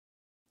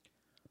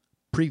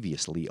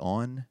Previously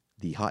on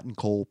the Hot and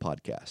Cold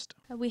podcast.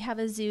 We have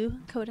a zoo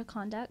code of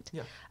conduct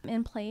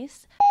in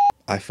place.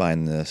 I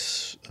find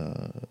this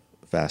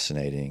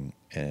fascinating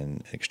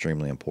and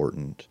extremely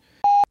important.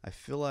 I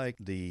feel like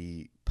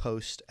the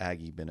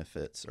post-Aggie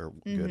benefits are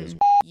good as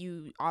well.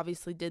 You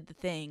obviously did the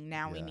thing.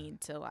 Now we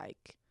need to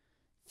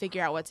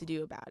figure out what to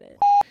do about it.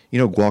 You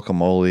know,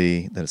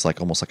 guacamole, that it's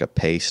like almost like a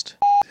paste.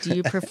 Do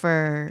you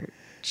prefer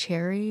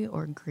cherry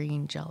or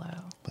green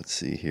Jell-O? Let's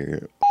see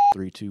here.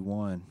 3, 2,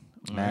 1.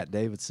 Matt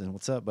Davidson,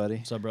 what's up, buddy?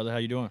 What's up, brother? How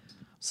you doing?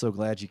 So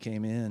glad you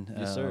came in.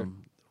 Yes, sir.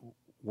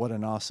 What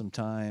an awesome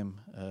time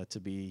to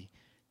be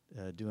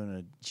doing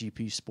a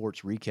GP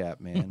Sports recap,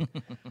 man.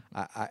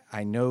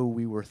 I know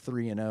we were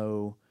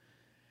 3-0.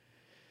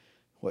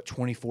 What,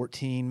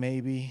 2014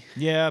 maybe?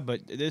 Yeah,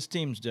 but this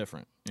team's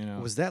different. You know.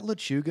 Was that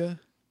Lechuga?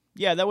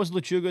 Yeah, that was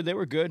Lechuga. They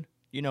were good.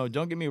 You know,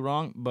 don't get me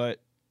wrong,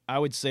 but I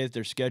would say that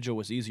their schedule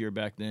was easier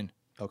back then.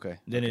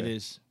 Than it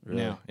is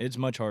now. It's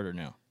much harder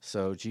now.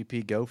 So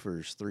GP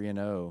Gophers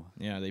 3-0.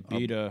 Yeah, they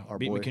beat boy.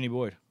 McKinney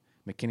Boyd.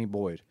 McKinney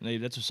Boyd.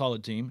 That's a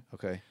solid team.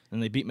 Okay.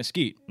 And they beat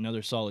Mesquite,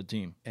 another solid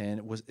team.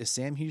 And is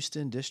Sam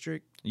Houston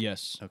district?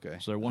 Yes. Okay.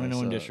 So they're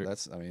 1-0 in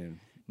district.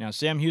 Now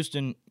Sam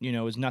Houston,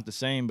 is not the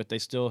same, but they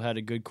still had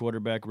a good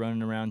quarterback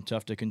running around,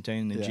 tough to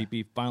contain. The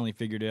GP finally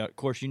figured it out. Of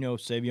course,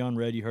 Savion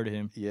Red. You heard of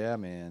him. Yeah,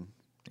 man.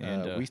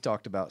 And we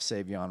talked about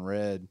Savion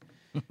Red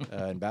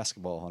in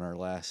basketball on our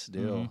last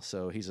deal. Mm-hmm.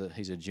 So he's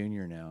a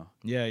junior now.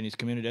 Yeah, and he's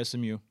committed to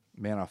SMU.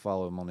 Man, I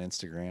follow him on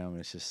Instagram, and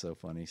it's just so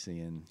funny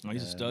seeing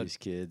he's a stud. These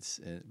kids.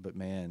 But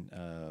man,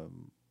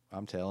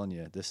 I'm telling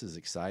you, this is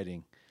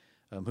exciting.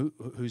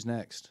 Who's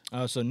next?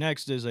 So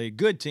next is a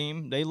good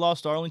team. They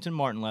lost Arlington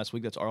Martin last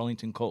week. That's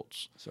Arlington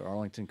Colts. So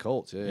Arlington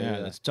Colts, yeah,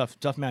 that's tough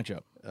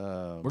matchup.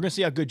 We're gonna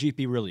see how good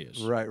GP really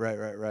is.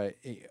 Right.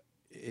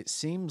 It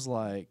seems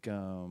like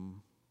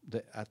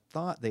I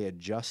thought they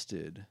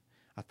adjusted.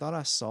 I thought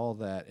I saw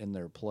that in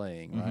their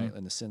playing, right?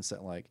 In the sense that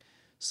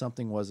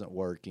something wasn't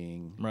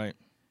working, right?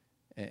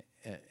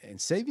 And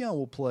Savion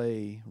will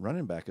play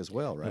running back as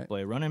well, right? He'll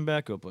play running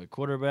back. He'll play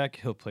quarterback.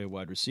 He'll play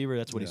wide receiver.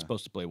 That's what he's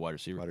supposed to play, wide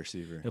receiver. Wide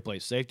receiver. He'll play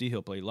safety.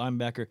 He'll play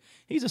linebacker.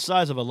 He's the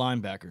size of a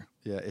linebacker.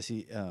 Yeah. Is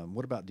he?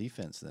 What about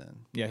defense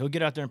then? Yeah, he'll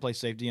get out there and play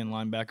safety and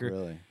linebacker.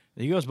 Really?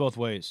 He goes both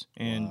ways.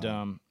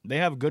 And they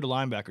have good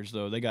linebackers,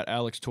 though. They got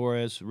Alex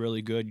Torres,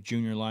 really good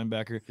junior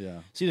linebacker.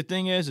 Yeah. See, the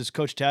thing is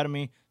Coach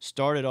Tatamy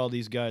started all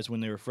these guys when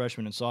they were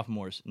freshmen and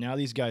sophomores. Now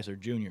these guys are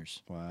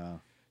juniors.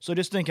 Wow. So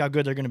just think how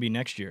good they're going to be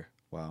next year.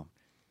 Wow.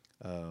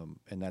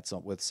 And that's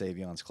with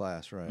Savion's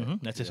class, right? Mm-hmm.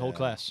 That's his whole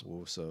class.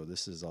 Well, so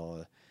this is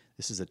a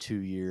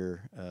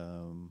 2-year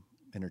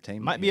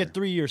entertainment. Might be a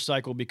 3-year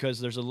cycle because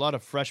there's a lot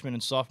of freshmen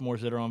and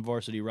sophomores that are on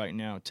varsity right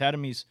now.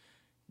 Tatamy's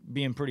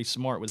being pretty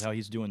smart with how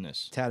he's doing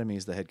this.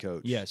 Tatamy's the head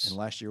coach. Yes. And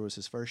last year was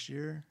his first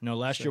year? No,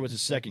 last year was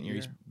his second year.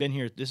 He's been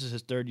here. This is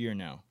his 3rd year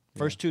now.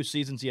 First 2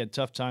 seasons, he had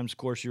tough times. Of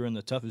course, you're in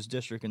the toughest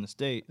district in the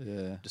state.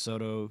 Yeah.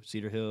 DeSoto,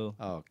 Cedar Hill.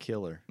 Oh,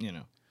 killer.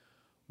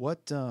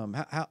 What?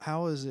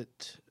 How is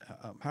it?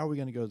 How are we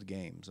going to go to the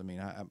games? I mean,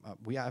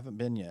 we haven't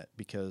been yet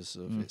because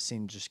of it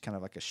seemed just kind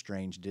of like a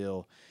strange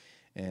deal.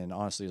 And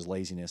honestly, it was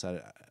laziness.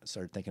 I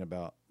started thinking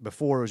about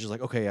before. It was just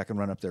like, okay, I can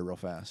run up there real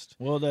fast.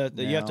 Well,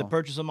 you have to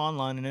purchase them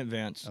online in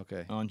advance.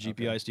 Okay. On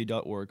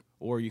gpisd.org,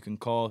 or you can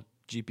call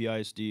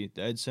GPISD,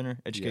 the Ed Center,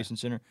 Education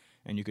Center,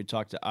 and you could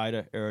talk to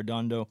Ida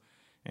Arredondo,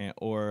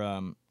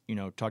 or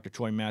talk to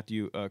Troy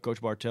Matthew. Coach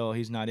Bartell,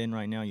 he's not in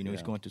right now.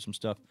 He's going through some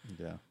stuff.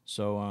 Yeah.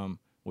 So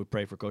we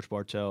pray for Coach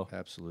Bartell.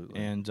 Absolutely.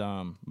 And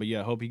but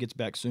yeah, I hope he gets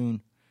back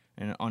soon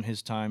and on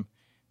his time.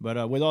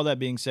 But with all that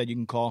being said, you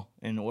can call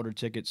and order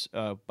tickets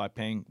by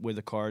paying with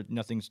a card.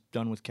 Nothing's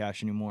done with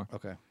cash anymore.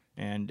 Okay.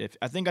 And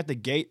I think at the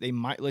gate they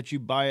might let you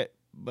buy it,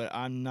 but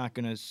I'm not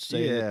gonna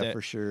say that. Yeah,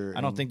 for sure.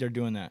 I don't think they're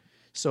doing that.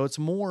 So it's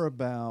more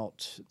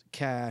about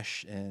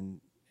cash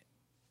and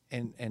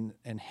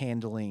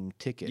handling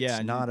tickets.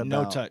 Yeah, not about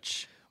no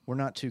touch. We're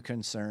not too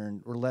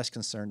concerned. We're less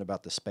concerned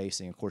about the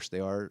spacing. Of course,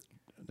 they're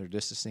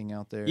distancing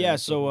out there. Yeah,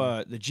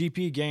 so the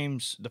GP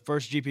games, the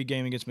first GP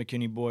game against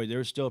McKinney Boyd, there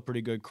was still a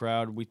pretty good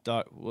crowd. We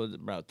thought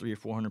about 300 or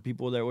 400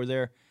 people that were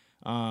there.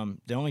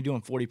 They're only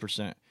doing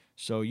 40%.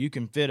 So you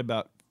can fit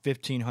about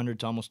 1,500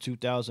 to almost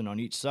 2,000 on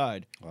each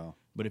side. Wow.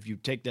 But if you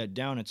take that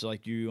down, it's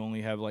like you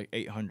only have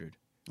 800.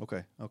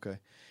 Okay.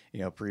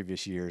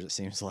 Previous years, it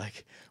seems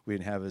like we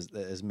didn't have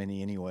as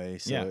many anyway.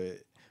 So yeah.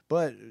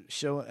 But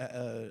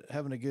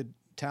having a good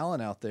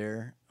talent out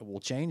there will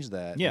change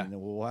that. Yeah.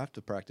 And we'll have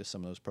to practice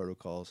some of those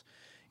protocols.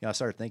 I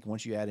started thinking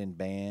once you add in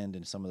band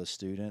and some of the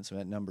students,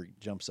 that number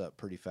jumps up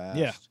pretty fast.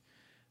 Yeah.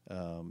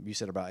 You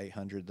said about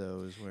 800,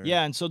 though, is where.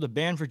 Yeah, and so the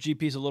band for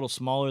GP is a little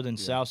smaller than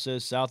South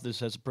is. South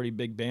has a pretty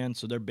big band,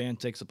 so their band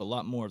takes up a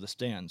lot more of the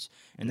stands,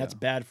 and that's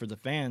bad for the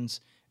fans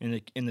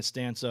in the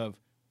stance of,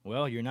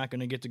 well, you're not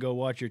going to get to go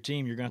watch your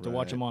team. You're going to have to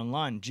watch them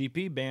online.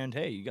 GP band,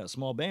 hey, you got a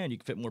small band, you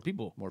can fit more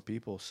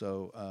people.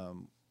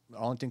 So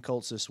Arlington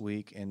Colts this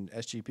week and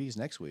SGP's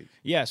next week.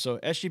 Yeah, so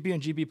SGP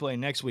and GP play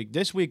next week.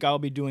 This week I'll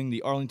be doing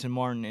the Arlington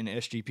Martin and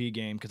SGP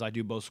game because I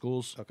do both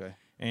schools. Okay.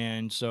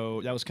 And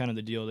so that was kind of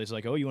the deal. They're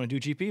like, oh, you want to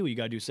do GP? Well, you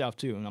got to do South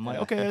too. And I'm like,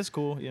 okay, that's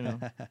cool.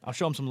 I'll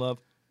show them some love.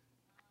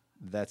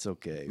 That's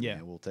okay. Yeah.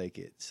 Man, we'll take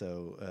it.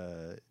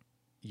 So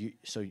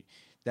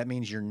that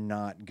means you're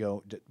not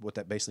go. What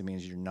that basically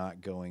means, you're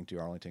not going to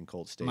Arlington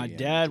Colts Stadium. My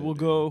dad will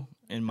go,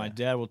 and my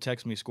dad will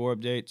text me score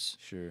updates.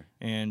 Sure.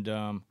 And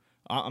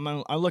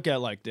I look at it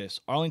like this: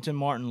 Arlington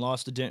Martin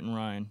lost to Denton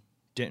Ryan.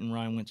 Denton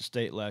Ryan went to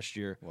state last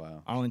year.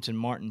 Wow. Arlington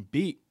Martin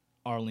beat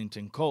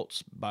Arlington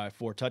Colts by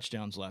 4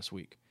 touchdowns last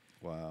week.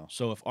 Wow.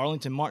 So if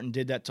Arlington Martin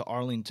did that to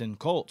Arlington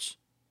Colts,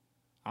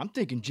 I'm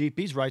thinking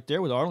GP's right there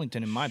with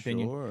Arlington, in my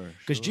opinion,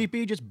 because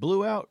GP just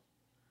blew out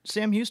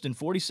Sam Houston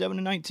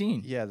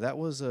 47-19. Yeah, that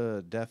was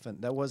a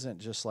definite. That wasn't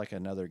just like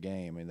another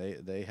game. I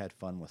mean, they had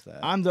fun with that.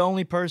 I'm the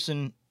only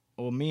person,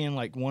 well, me and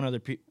like one other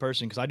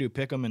person, because I do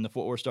pick them in the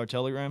Fort Worth Star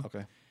Telegram.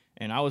 Okay.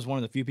 And I was one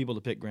of the few people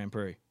to pick Grand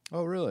Prairie.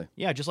 Oh, really?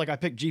 Yeah, just like I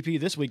picked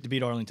GP this week to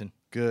beat Arlington.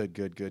 Good.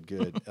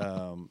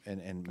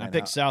 And I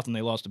picked South and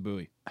they lost to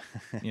Bowie.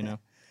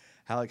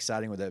 How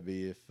exciting would that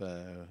be if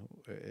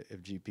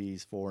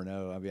GP's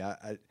 4-0? I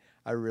mean,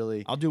 I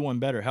really. I'll do one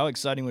better. How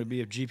exciting would it be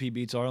if GP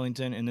beats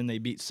Arlington and then they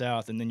beat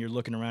South, and then you're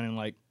looking around and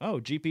like, oh,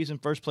 GP's in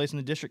first place in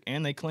the district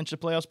and they clinched a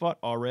playoff spot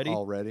already?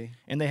 Already.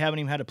 And they haven't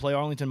even had to play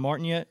Arlington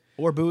Martin yet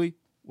or Bowie?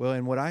 Well,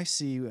 and what I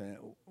see,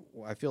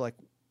 I feel like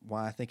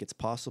why I think it's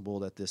possible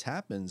that this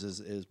happens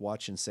is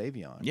watching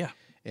Savion. Yeah.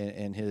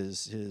 And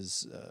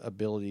his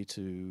ability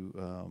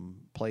to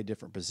play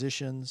different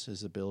positions,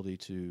 his ability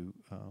to.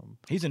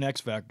 He's an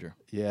X factor.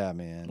 Yeah,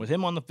 man. With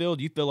him on the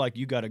field, you feel like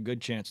you got a good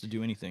chance to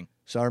do anything.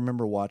 So I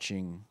remember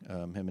watching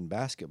him in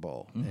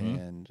basketball,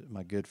 and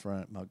my good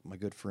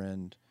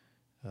friend,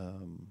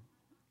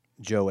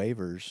 Joe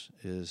Avers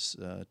is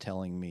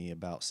telling me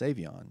about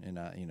Savion, and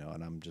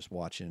I'm just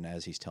watching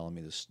as he's telling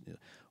me this.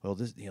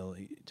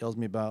 He tells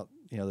me about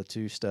the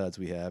two studs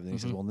we have, and he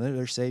says, well,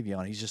 there's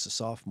Savion. He's just a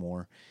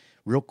sophomore.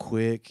 Real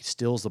quick,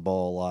 steals the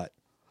ball a lot.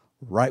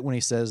 Right when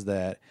he says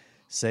that,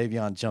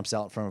 Savion jumps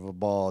out in front of a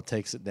ball,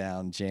 takes it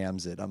down,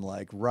 jams it. I'm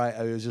like, right.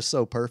 It was just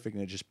so perfect,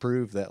 and it just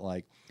proved that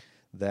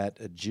that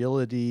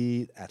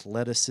agility,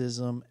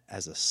 athleticism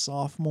as a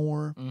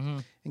sophomore.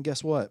 And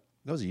guess what?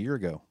 That was a year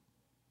ago,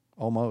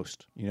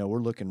 almost. We're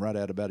looking right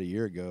at about a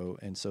year ago,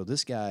 and so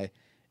this guy,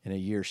 in a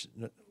year,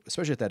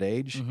 especially at that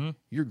age,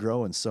 you're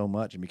growing so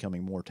much and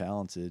becoming more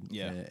talented.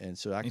 Yeah, and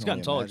so I can he's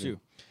gotten taller imagine. too.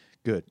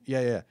 Good.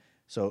 Yeah.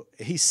 So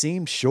he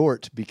seems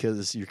short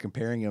because you're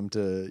comparing him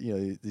to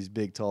these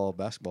big, tall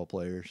basketball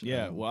players.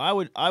 Yeah. Well,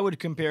 I would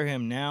compare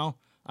him now.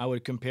 I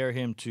would compare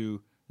him to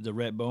the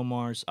Rhett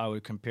Bomars. I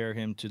would compare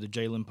him to the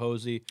Jalen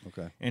Posey.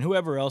 Okay. And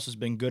whoever else has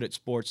been good at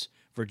sports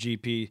for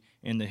GP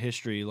in the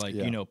history, like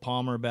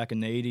Palmer back in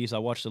the '80s. I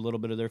watched a little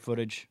bit of their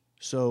footage.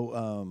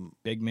 So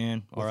big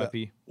man,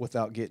 R.I.P.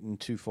 Without getting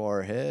too far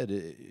ahead,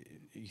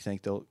 you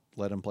think they'll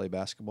let him play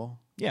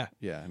basketball? Yeah.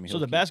 Yeah. I mean, so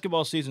the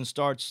basketball season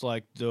starts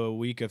like the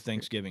week of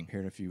Thanksgiving.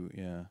 Here in a few,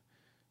 yeah.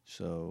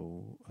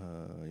 So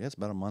it's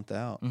about a month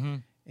out,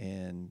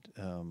 and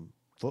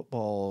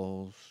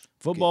football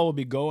will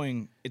be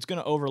going. It's going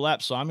to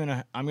overlap, so I'm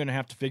gonna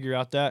have to figure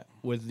out that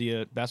with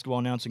the basketball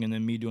announcing and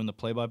then me doing the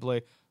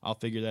play-by-play. I'll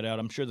figure that out.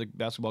 I'm sure the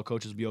basketball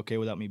coaches will be okay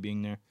without me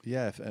being there.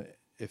 Yeah,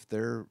 if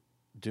they're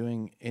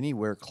doing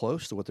anywhere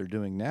close to what they're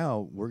doing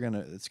now,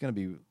 it's gonna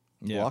be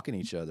blocking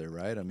each other,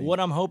 right? I mean,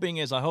 what I'm hoping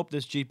is I hope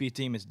this GP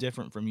team is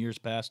different from years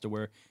past, to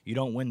where you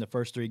don't win the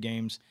first 3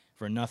 games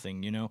for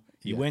nothing.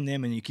 You win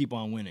them and you keep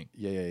on winning.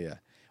 Yeah.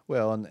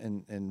 Well,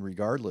 and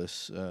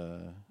regardless,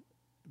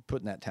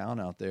 putting that town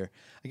out there,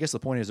 I guess the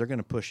point is they're going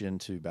to push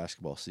into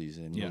basketball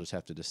season. You'll just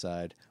have to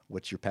decide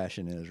what your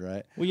passion is,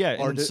 right? Well, yeah,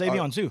 and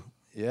Savion too.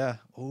 Yeah.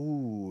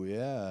 Oh,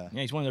 yeah.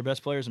 Yeah, he's one of their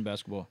best players in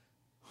basketball.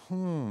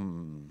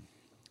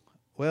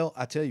 Well,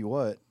 I tell you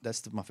what,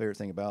 that's my favorite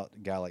thing about a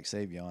guy like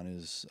Savion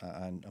is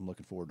I'm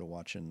looking forward to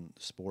watching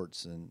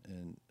sports,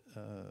 and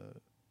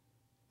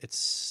it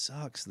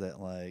sucks that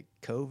like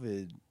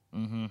COVID.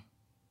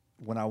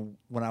 When I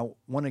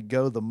want to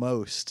go the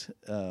most,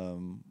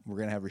 we're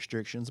gonna have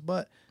restrictions.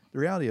 But the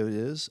reality of it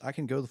is, I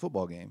can go to the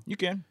football game. You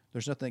can.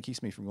 There's nothing that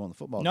keeps me from going to the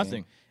football game.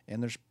 Nothing.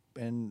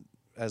 And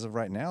as of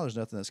right now, there's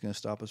nothing that's going to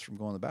stop us from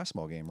going to the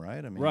basketball game, right?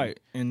 I mean, right.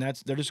 And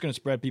they're just going to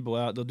spread people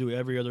out. They'll do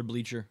every other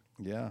bleacher.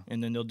 Yeah.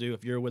 And then they'll do,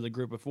 if you're with a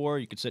group of 4,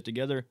 you could sit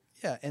together.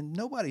 Yeah, and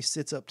nobody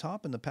sits up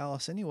top in the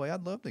Palace anyway.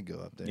 I'd love to go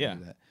up there and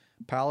do that.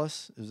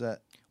 Palace, is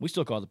that? We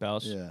still call it the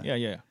Palace. Yeah.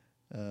 Yeah.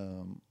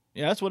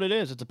 Yeah, that's what it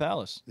is. It's a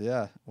palace.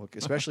 Yeah, well,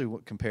 especially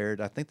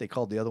compared, I think they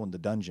called the other one the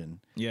dungeon.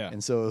 Yeah.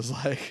 And so it was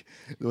like,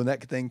 when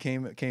that thing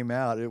came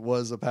out, it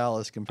was a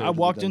palace compared to I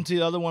walked into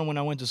the other one when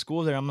I went to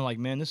school there. I'm like,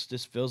 man, this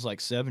feels like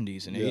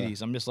 70s and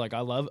 80s. I'm just like, I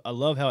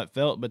love how it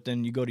felt, but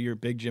then you go to your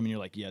big gym and you're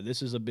like, yeah,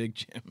 this is a big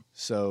gym.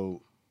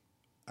 So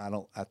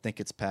I think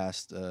it's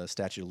past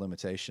statute of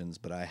limitations,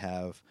 but I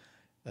have,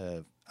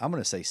 I'm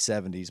going to say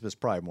 70s, but it's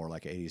probably more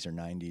like 80s or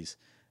 90s.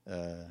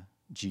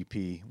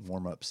 GP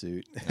warm up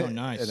suit. Oh,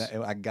 nice.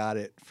 And I got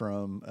it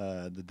from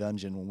the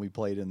dungeon when we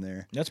played in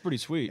there. That's pretty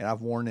sweet. And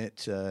I've worn it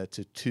to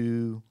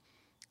 2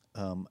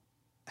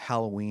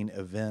 Halloween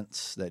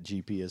events that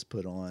GP has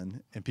put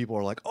on, and people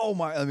are like, "Oh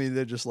my!" I mean,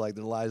 they're just like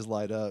their eyes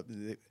light up.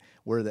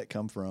 Where did that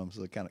come from?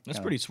 So That's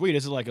pretty sweet.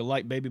 Is it like a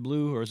light baby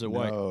blue or is it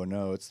white?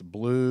 No, it's the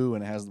blue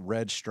and it has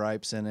red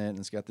stripes in it, and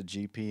it's got the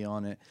GP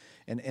on it.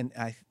 And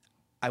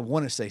I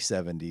want to say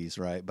 70s,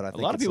 right? But I think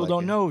a lot of it's people like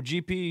don't know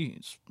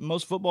GP.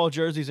 Most football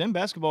jerseys and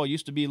basketball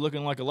used to be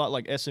looking like a lot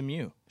like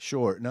SMU.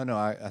 Sure, no,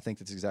 I think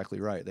that's exactly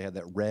right. They had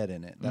that red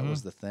in it. That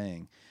was the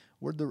thing.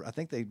 I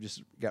think they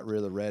just got rid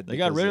of the red. They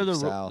got rid of the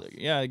South.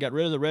 Yeah, they got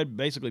rid of the red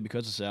basically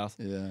because of South.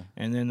 Yeah,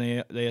 and then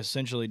they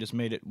essentially just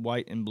made it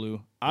white and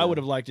blue. I would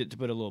have liked it to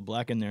put a little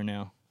black in there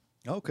now.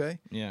 Okay.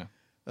 Yeah.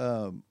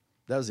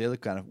 That was the other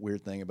kind of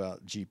weird thing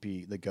about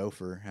GP, the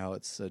Gopher, how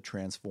it's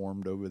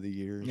transformed over the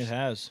years. It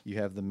has. You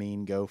have the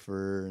mean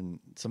Gopher, and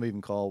some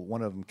even call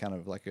one of them kind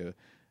of like a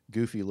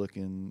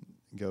goofy-looking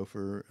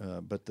Gopher.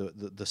 But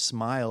the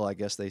smile, I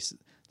guess the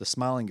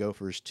smiling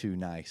Gopher is too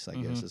nice. I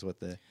guess is what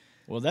the.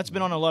 Well, that's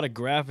been on a lot of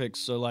graphics.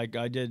 So like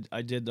I did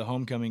the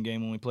homecoming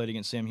game when we played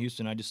against Sam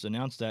Houston. I just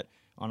announced that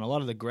on a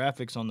lot of the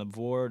graphics on the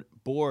board,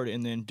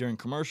 and then during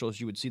commercials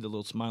you would see the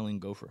little smiling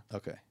Gopher.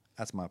 Okay,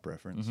 that's my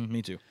preference.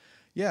 Me too.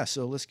 Yeah,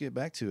 so let's get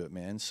back to it,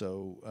 man.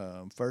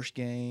 So first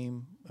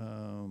game,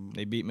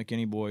 They beat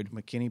McKinney Boyd.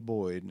 McKinney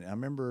Boyd. And I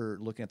remember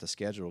looking at the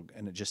schedule,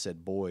 and it just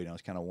said Boyd. And I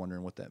was kind of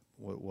wondering what it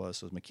was.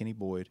 So it was McKinney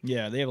Boyd.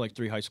 Yeah, they have like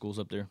 3 high schools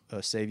up there.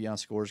 Savion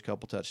scores a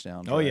couple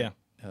touchdowns. Oh right? yeah.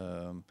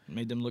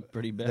 Made them look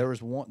pretty bad. There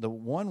was one. The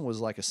one was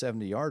like a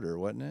 70-yarder,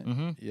 wasn't it?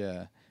 Mm-hmm.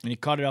 Yeah. And he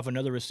caught it off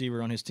another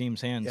receiver on his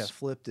team's hands. Yeah,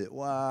 flipped it.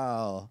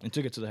 Wow. And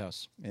took it to the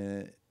house.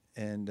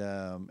 And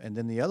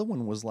then the other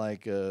one was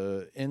like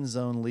a end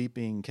zone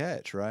leaping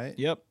catch, right?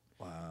 Yep.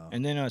 Wow.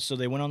 And then so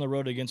they went on the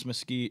road against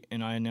Mesquite,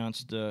 and I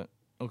announced the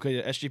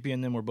SGP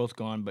and them were both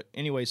gone. But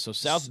anyway, so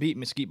South beat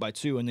Mesquite by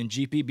 2, and then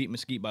GP beat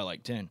Mesquite by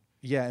like 10.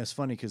 Yeah, it's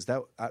funny because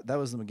that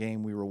was the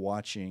game we were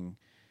watching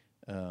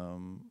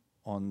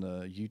on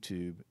the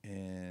YouTube,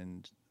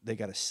 and they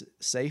got a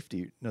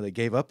safety. No, they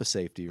gave up a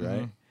safety,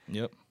 right? Mm-hmm.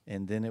 Yep.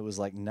 And then it was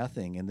like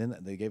nothing, and then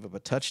they gave up a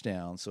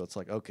touchdown. So it's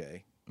like,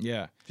 okay.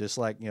 Yeah. Just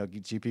like,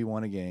 GP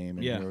won a game,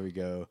 and here we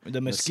go. The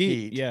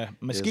Mesquite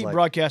like,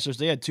 broadcasters,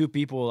 they had 2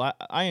 people.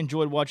 I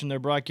enjoyed watching their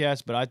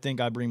broadcast, but I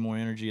think I bring more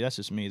energy. That's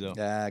just me, though.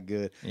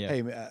 Good. Yeah.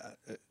 Hey,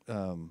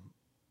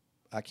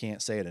 I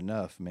can't say it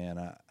enough,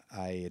 man.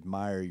 I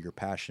admire your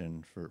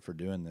passion for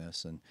doing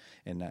this,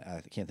 and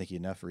I can't thank you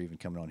enough for even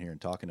coming on here and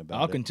talking about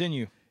it. I'll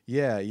continue.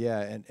 Yeah,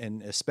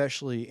 and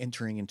especially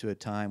entering into a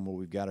time where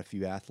we've got a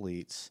few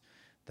athletes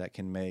that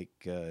can make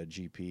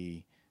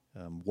GP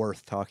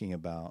worth talking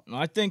about.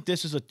 I think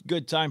this is a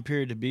good time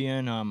period to be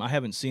in. I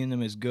haven't seen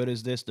them as good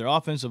as this. Their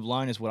offensive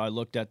line is what I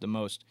looked at the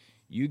most.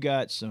 You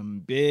got some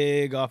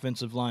big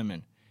offensive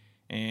linemen,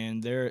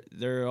 and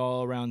they're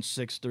all around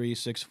 6'3",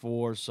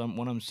 6'4",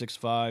 one of them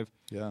 6'5".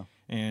 Yeah.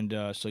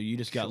 And so you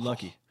just got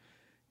lucky.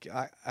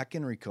 I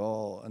can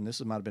recall, and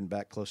this might have been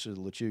back closer to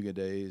the Lechuga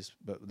days,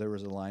 but there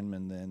was a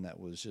lineman then that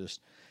was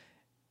just,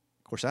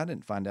 of course, I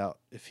didn't find out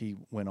if he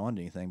went on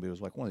to anything, but he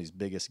was like one of these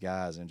biggest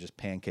guys and just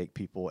pancake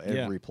people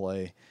every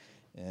play.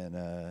 And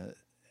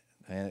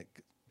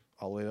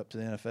all the way up to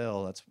the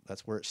NFL,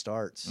 that's where it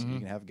starts. Mm-hmm. You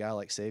can have a guy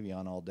like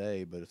Savion all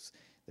day, but if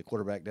the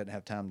quarterback doesn't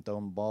have time to throw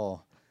him the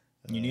ball.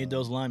 You need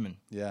those linemen.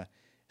 Yeah.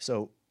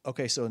 So,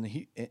 okay, so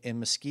in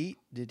Mesquite,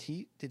 did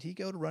he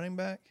go to running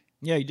back?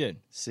 Yeah, he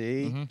did.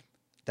 See? Mm-hmm.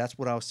 That's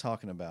what I was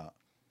talking about.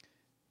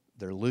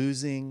 They're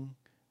losing.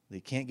 They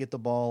can't get the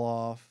ball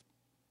off.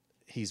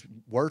 He's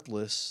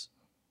worthless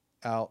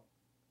out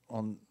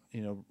on,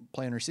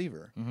 playing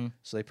receiver. Mm-hmm.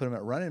 So they put him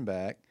at running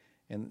back,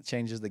 and it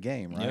changes the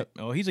game, right? Yep.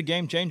 Oh, he's a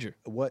game changer.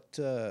 What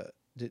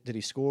did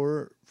he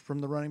score from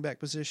the running back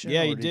position?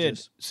 Yeah, or he did.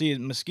 See,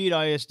 Mesquite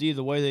ISD,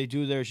 the way they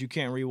do theirs, you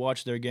can't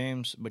rewatch their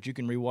games, but you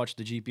can rewatch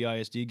the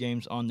GP ISD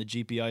games on the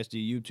GP ISD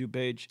YouTube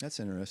page. That's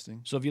interesting.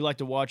 So if you like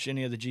to watch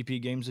any of the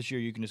GP games this year,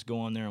 you can just go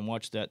on there and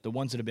watch that. The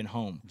ones that have been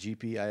home.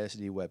 GP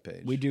ISD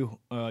webpage. We do,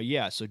 so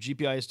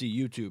GP ISD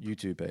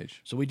YouTube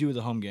page. So we do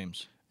the home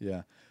games.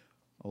 Yeah.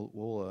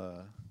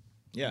 We'll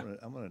yeah.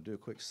 I'm gonna do a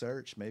quick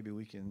search. Maybe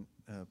we can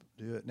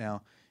do it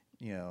now.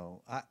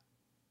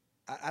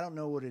 I don't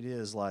know what it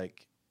is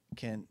like.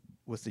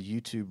 With the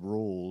YouTube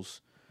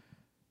rules,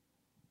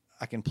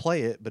 I can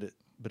play it, but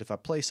if I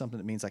play something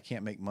that means I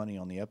can't make money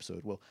on the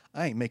episode, well,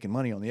 I ain't making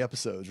money on the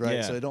episodes, right?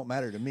 Yeah. So it don't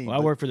matter to me. Well,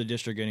 I work for the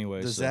district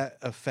anyway. Does that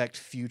affect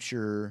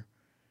future?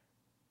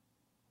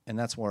 And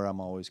that's where I'm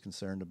always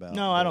concerned about.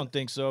 No, I don't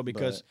think so,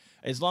 because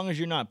as long as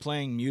you're not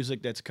playing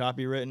music that's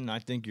copywritten, I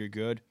think you're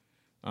good.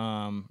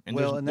 And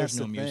that's there's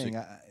no the music.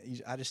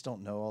 thing. I just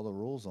don't know all the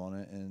rules on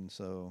it, and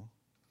so.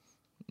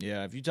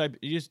 Yeah, if you type,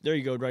 there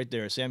you go, right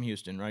there, Sam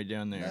Houston, right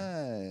down there.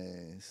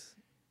 Nice.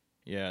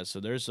 Yeah, so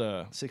there's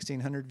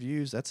 1,600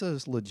 views. That's a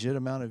legit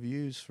amount of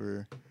views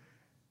for.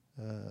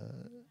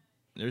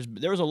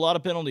 There was a lot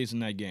of penalties in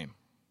that game.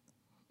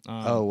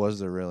 Was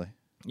there really?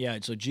 Yeah,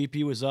 so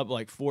GP was up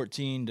like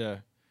 14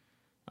 to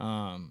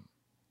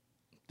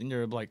think they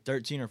were like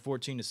 13 or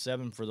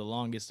 14-7 for the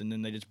longest, and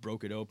then they just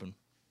broke it open.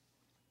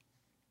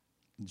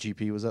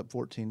 GP was up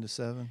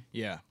 14-7.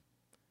 Yeah.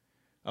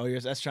 Oh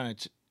yes, that's trying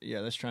to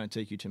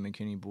take you to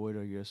McKinney Boyd,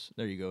 I guess.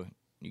 There you go.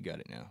 You got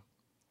it now.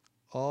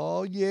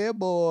 Oh yeah,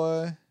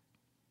 boy.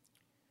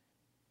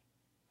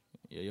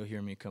 Yeah, you'll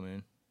hear me come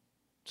in.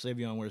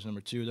 Savion wears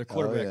number 2. Their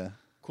quarterback. Oh, yeah.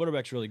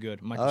 Quarterback's really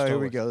good. Michael Oh, here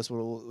Stallworth. we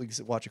go. We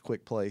can watch a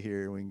quick play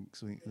here. We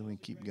can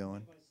keep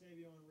going.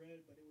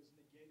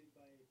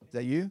 Is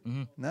that you?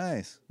 Mm-hmm.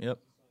 Nice. Yep.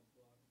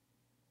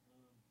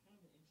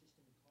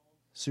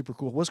 Super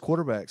cool. What's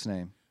quarterback's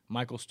name?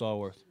 Michael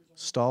Stallworth.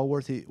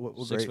 Stallworth. What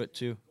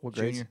 6'2". What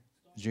grade? Junior.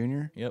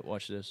 Junior. Yep.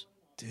 Watch this.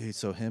 Dude,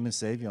 so him and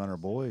Savion are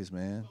boys,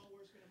 man.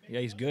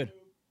 Yeah, he's good.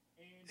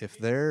 If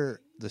they're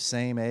the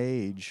same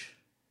age,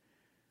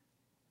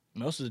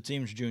 Most of the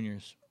team's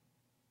juniors.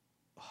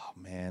 oh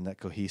man, that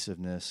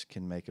cohesiveness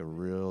can make a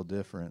real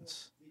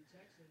difference.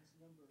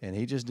 And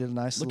he just did a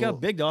nice Look how little.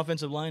 big the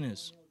offensive line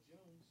is.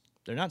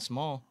 They're not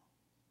small.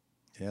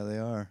 Yeah, they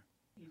are.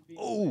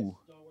 Oh,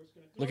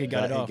 Look, he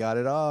got it off. He got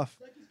it off.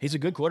 He's a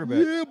good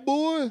quarterback. Yeah,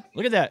 boy.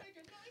 Look at that.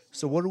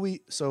 So what do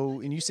we? So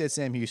and you said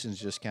Sam Houston's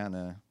just kind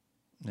of.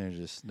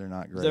 They're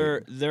not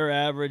great. They're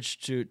average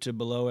to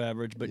below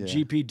average, but Yeah.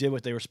 GP did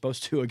what they were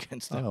supposed to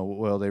against them. Oh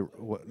well,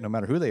 no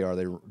matter who they are,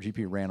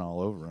 GP ran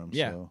all over them.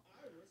 Yeah. So.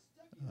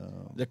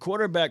 The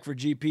quarterback for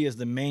GP is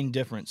the main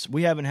difference.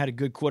 We haven't had a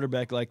good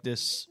quarterback like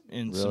this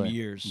in some Really?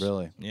 years.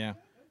 Really? Yeah.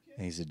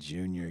 And he's a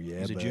junior.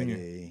 Yeah, He's a junior.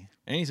 buddy.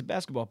 And he's a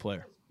basketball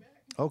player.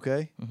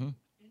 Okay.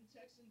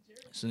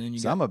 So then you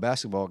So got I'm a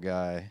basketball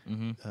guy.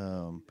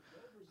 Mm-hmm.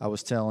 I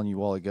was telling you a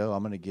while ago,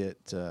 I'm going to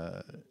get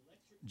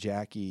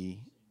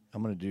Jackie.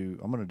 I'm going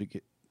to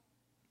get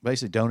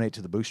basically donate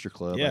to the Booster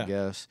Club, Yeah. I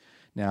guess.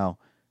 Now,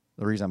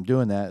 the reason I'm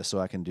doing that is so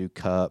I can do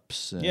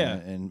cups and, Yeah.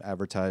 and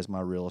advertise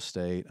my real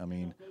estate. I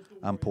mean,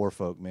 I'm poor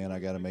folk, man. I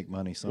got to make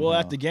money somehow. well,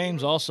 at the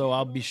games also,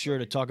 I'll be sure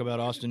to talk about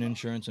Austin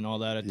Insurance and all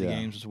that at the Yeah.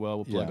 games as well.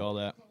 We'll plug Yeah. all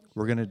that.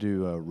 We're going to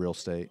do real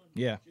estate.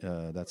 Yeah.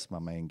 That's my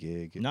main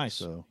gig. Nice.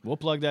 So We'll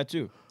plug that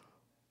too.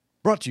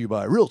 brought to you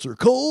by Realtor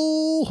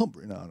Cole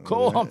Humphrey. No,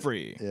 Cole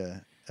Humphrey. Yeah.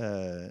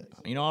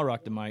 You know, I'll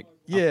rock the mic.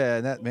 Yeah,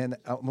 and that man,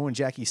 when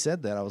Jackie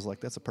said that, I was like,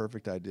 "That's a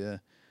perfect idea."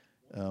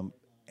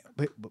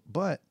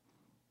 But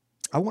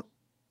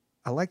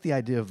I like the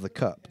idea of the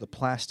cup, the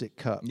plastic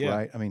cup, Yeah.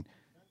 right? I mean,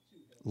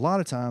 a lot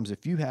of times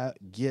if you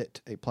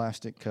get a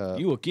plastic cup,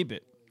 You will keep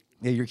it.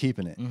 yeah, you're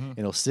keeping it.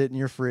 It'll sit in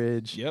your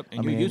fridge. Yep, and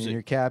I you'll mean, use in it.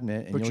 your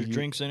cabinet. And Put you'll your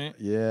drinks in it.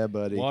 Yeah,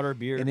 buddy. Water,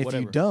 beer, and if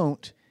whatever. you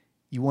don't,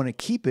 you want to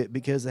keep it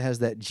because it has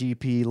that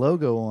GP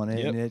logo on it,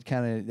 Yep.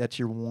 and it that's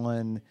your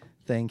one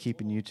thing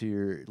keeping you to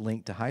your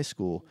link to high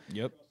school.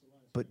 Yep.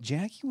 But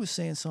Jackie was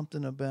saying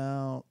something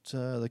about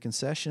the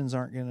concessions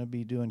aren't going to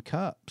be doing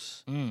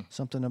cups.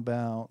 Something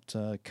about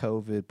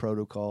COVID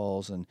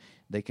protocols, and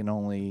they can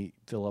only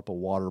fill up a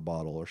water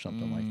bottle or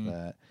something like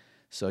that.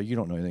 So you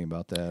don't know anything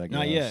about that, I guess.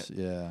 Not yet.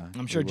 Yeah.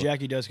 I'm sure We will.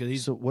 Jackie does because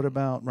he's. So what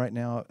about right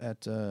now at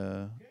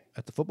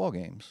the football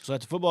games? So at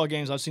the football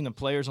games, I've seen the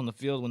players on the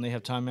field when they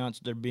have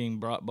timeouts, they're being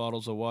brought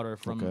bottles of water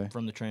from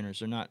the trainers.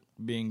 They're not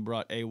being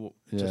brought to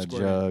squirt in.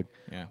 Jug.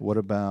 Yeah. What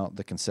about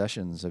the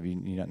concessions? Have you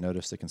not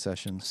noticed the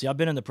concessions? See, I've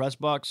been in the press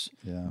box,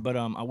 Yeah. but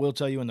I will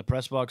tell you in the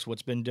press box,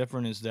 what's been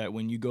different is that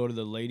when you go to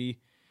the lady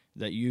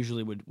that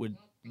usually would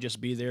just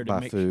be there to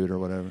Buy make food or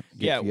whatever.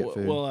 get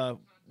food. well,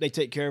 they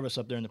take care of us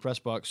up there in the press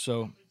box.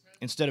 So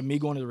instead of me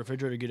going to the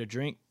refrigerator to get a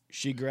drink,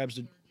 she'll grab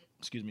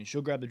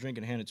the drink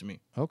and hand it to me.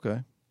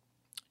 Okay.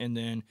 And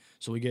then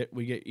so we get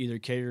either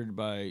catered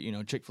by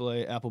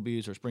Chick-fil-A,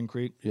 Applebee's, or Spring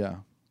Creek. Yeah.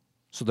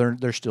 So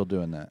they're still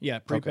doing that. Yeah,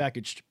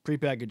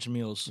 prepackaged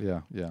meals.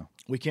 Yeah. Yeah.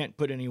 We can't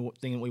put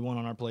anything that we want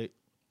on our plate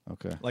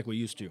Okay. like we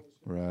used to.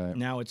 Right.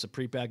 Now it's a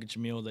prepackaged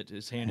meal that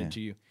is handed to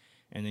you,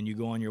 and then you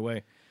go on your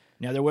way.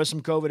 Now there was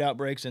some COVID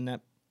outbreaks in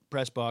that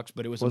press box,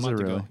 but it was a Was month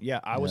there ago. really? Yeah,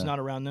 I was Yeah. not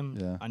around them.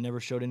 Yeah. I never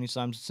showed any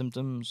signs of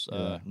symptoms,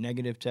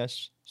 negative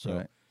tests, so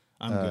Right.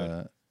 I'm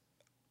good.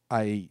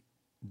 I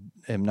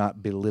am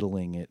not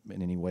belittling it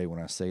in any way when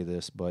I say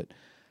this, but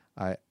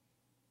I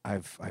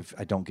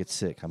don't get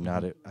sick. I'm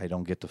not. I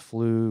don't get the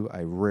flu.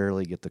 I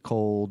rarely get the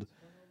cold.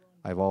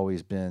 I've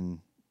always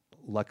been,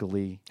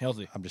 luckily,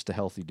 Healthy. I'm just a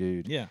healthy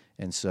dude. Yeah.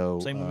 And so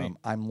Same with me.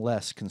 I'm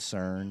less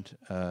concerned.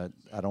 I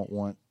don't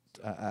want.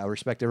 I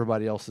respect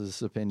everybody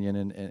else's opinion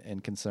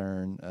and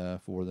concern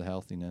for the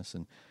healthiness.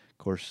 And of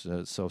course,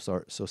 so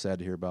sad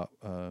to hear about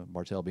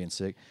Bartell being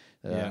sick.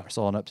 Yeah. I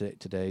saw an update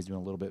today. He's doing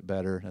a little bit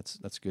better.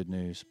 That's good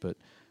news. But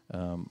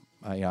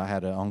I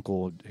had an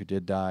uncle who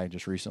did die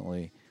just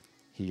recently.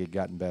 He had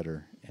gotten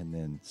better, and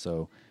then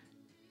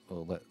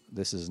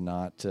this is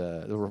not.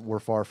 We're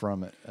far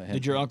from it.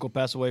 Did your uncle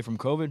pass away from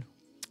COVID?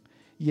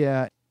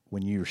 Yeah,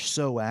 when you're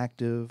so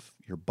active,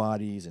 your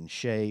body's in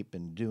shape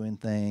and doing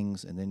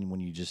things, and then when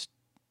you just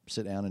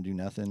sit down and do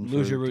nothing,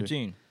 Lose your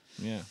routine.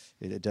 Yeah.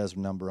 It does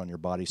number on your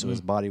body. So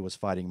his body was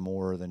fighting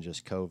more than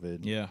just COVID.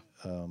 Yeah.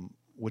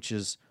 Which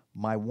is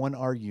my one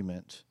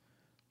argument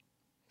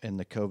in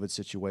the COVID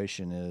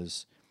situation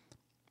is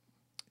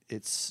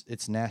it's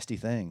a nasty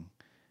thing.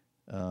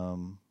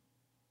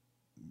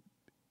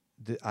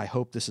 I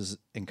hope this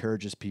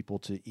encourages people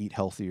to eat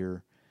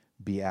healthier,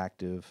 be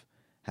active,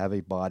 have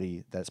a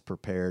body that's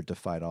prepared to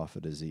fight off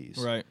a disease,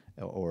 Right.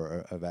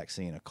 or a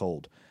vaccine, a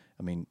cold.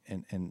 I mean,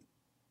 and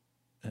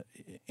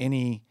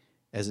any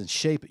as in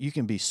shape, you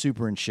can be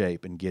super in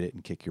shape and get it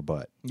and kick your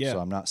butt. Yeah. So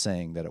I'm not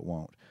saying that it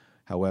won't.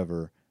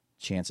 However,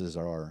 chances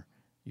are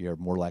you're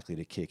more likely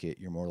to kick it.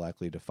 You're more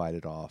likely to fight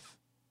it off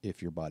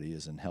if your body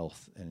is in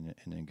health and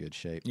in good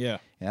shape. Yeah.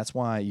 And that's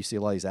why you see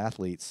a lot of these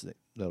athletes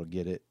that'll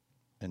get it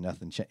and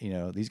nothing.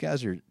 These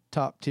guys are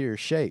top tier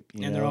shape.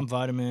 And they're on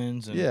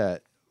vitamins. And Yeah.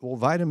 Well,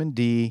 vitamin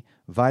D,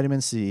 vitamin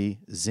C,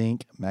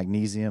 zinc,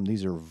 magnesium.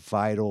 These are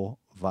vital.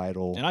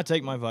 And I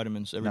take my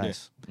vitamins every day.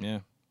 Nice. Yeah.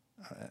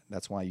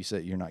 That's why you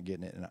said you're not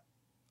getting it. And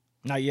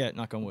Not yet.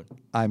 Knock on wood.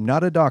 I'm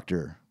not a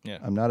doctor. Yeah.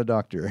 I'm not a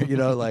doctor.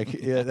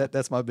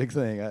 That's my big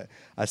thing.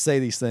 I say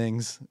these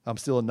things. I'm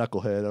still a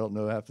knucklehead. I don't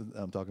know half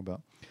I'm talking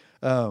about.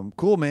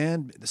 Cool,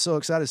 man. So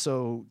excited.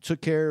 So took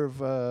care of.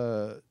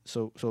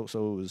 So it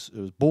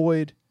was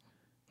Boyd,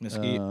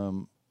 Mesquite.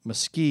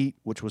 Mesquite,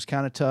 which was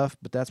kind of tough,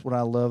 but that's what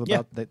I love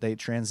about that they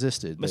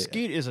transisted.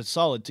 Mesquite is a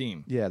solid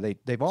team.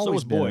 They've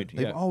always is been. Boyd,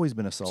 They've yeah. always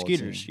been a solid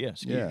Skeeters, team. yeah,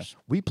 Skeeters.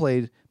 We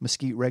played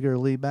Mesquite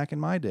regularly back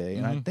in my day,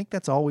 and I Mm-hmm. think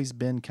that's always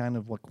been kind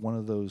of like one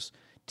of those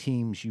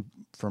teams you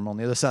from on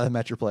the other side of the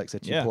Metroplex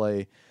that you Yeah.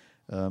 play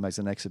as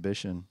an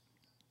exhibition.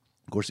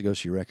 Of course, it goes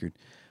to your record,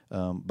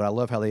 but I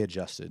love how they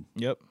adjusted.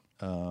 Yep.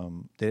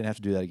 They didn't have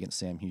to do that against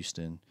Sam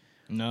Houston.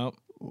 No.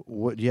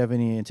 What do you have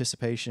any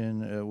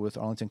anticipation with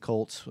Arlington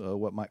Colts?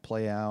 What might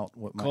play out?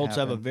 What might Colts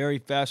have a happen? very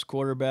fast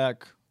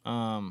quarterback.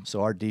 So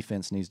our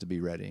defense needs to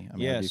be ready. I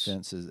mean, our Yes.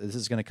 defense this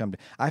is going to come.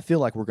 I feel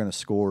like we're going to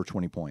score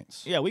 20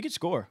 points. Yeah, we could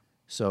score.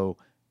 So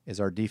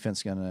is our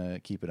defense going to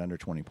keep it under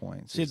 20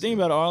 points? See, the thing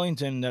about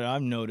Arlington that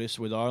I've noticed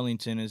with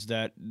Arlington is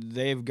that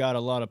they've got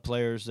a lot of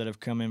players that have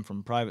come in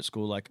from private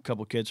school, like a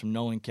couple kids from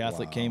Nolan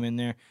Catholic came in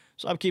there.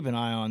 So I'm keeping an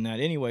eye on that.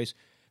 Anyways,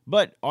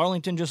 but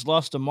Arlington just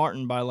lost to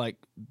Martin by like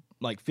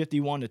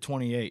 51 to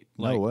 28.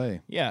 No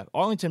way. Yeah,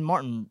 Arlington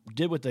Martin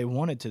did what they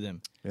wanted to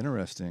them.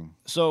 Interesting.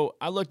 So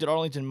I looked at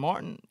Arlington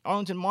Martin.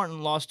 Arlington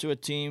Martin lost to a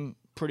team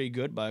pretty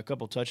good by a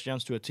couple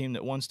touchdowns to a team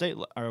that went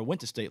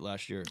to state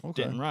last year,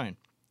 Denton Ryan.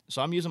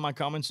 So I'm using my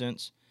common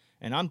sense,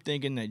 and I'm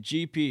thinking that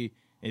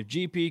if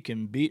GP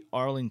can beat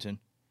Arlington,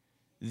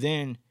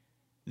 then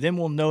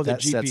we'll know that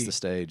GP sets the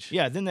stage.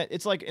 Yeah, then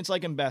it's like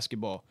in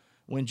basketball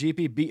when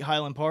GP beat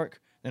Highland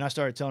Park. Then I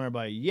started telling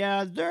everybody,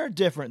 yeah, they're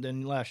different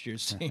than last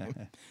year's team.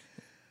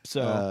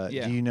 So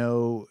yeah. Do you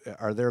know,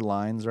 are there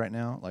lines right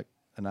now? Like,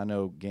 and I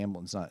know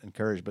gambling's not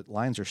encouraged, but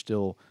lines are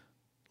still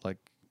like,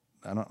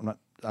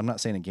 I'm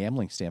not saying a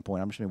gambling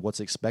standpoint. I'm just saying what's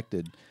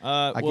expected.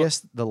 I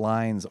guess the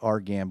lines are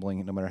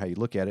gambling no matter how you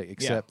look at it,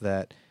 except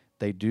that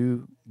they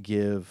do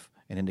give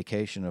an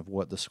indication of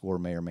what the score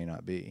may or may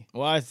not be.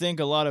 Well, I think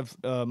a lot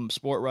of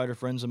sport writer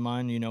friends of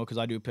mine, because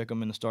I do pick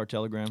them in the Star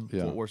Telegram,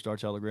 Fort Worth Star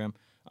Telegram,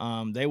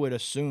 they would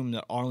assume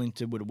that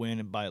Arlington would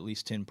win by at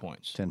least 10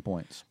 points. 10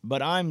 points.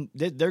 But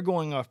they're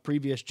going off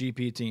previous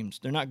GP teams.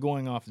 They're not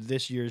going off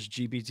this year's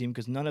GP team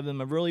because none of them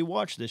have really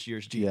watched this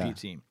year's GP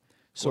team.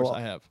 Of course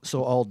I have.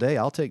 So all day,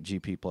 I'll take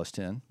GP plus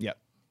 10. Yep.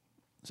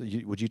 So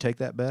would you take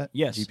that bet?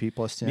 Yes. GP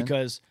plus 10?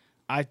 Because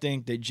I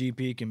think that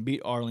GP can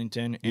beat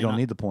Arlington. You don't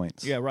need the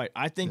points. Yeah, right.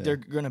 I think they're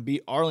going to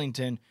beat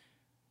Arlington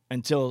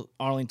until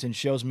Arlington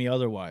shows me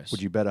otherwise.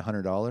 Would you bet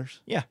 $100?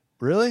 Yeah.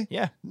 Really?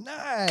 Yeah.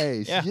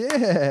 Nice. Yeah.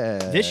 Yeah.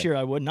 This year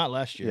I would, not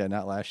last year. Yeah,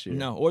 not last year.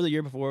 No, or the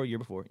year before, You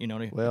know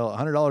what I mean? Well,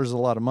 $100 is a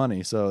lot of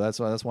money, so that's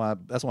why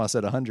I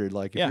said 100.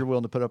 Like, if Yeah. you're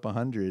willing to put up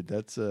 100,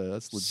 that's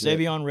legit.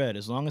 Savion Red.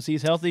 As long as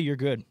he's healthy, you're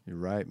good. You're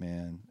right,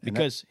 man. And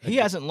Because he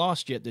hasn't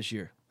lost yet this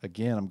year.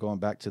 again, I'm going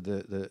back to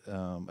the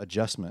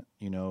adjustment.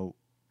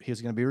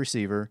 He's going to be a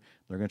receiver.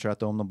 They're going to try to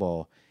throw him the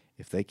ball.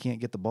 If they can't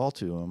get the ball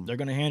to him, They're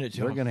going to hand it to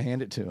they're him. going to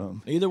hand it to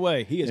him. Either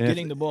way, he is And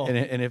getting the ball.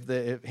 And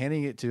if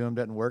handing it to him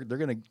doesn't work, they're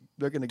going to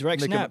Direct make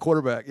him a snap.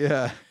 quarterback.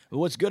 Yeah. But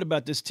what's good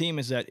about this team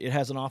is that it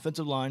has an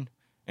offensive line,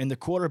 and the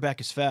quarterback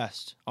is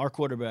fast. Our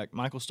quarterback,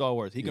 Michael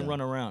Stallworth, he can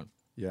run around.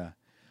 Yeah.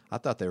 I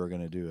thought they were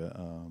going to do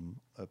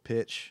a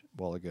pitch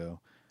a while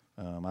ago.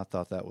 I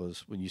thought that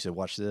was when you said,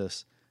 watch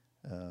this.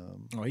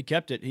 Oh, he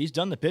kept it. He's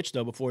done the pitch,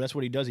 though, before. That's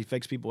what he does. He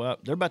fakes people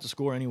out. They're about to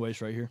score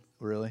anyways right here.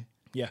 Really?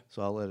 Yeah.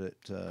 So I'll let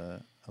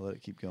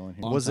it keep going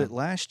here. Long Was time. it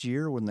last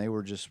year when they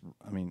were just,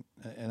 and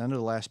I know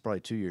the last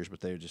probably 2 years,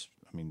 but they were just,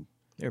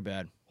 They're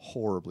bad.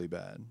 horribly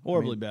bad.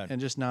 Horribly bad.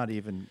 And just not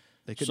even,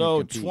 they couldn't So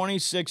even compete.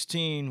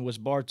 2016 was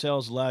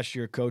Bartell's last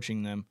year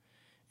coaching them,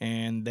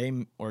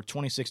 or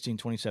 2016,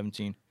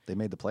 2017. They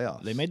made the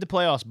playoffs. They made the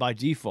playoffs by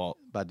default.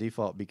 by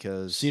default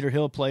because Cedar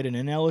Hill played an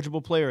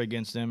ineligible player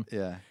against them,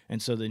 Yeah.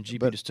 and so then GP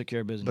But- just took care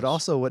of business. But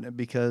also wasn't it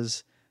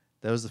because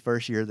that was the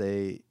first year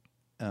they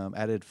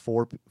added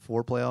four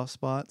playoff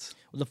spots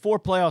the 4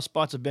 playoff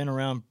spots have been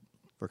around,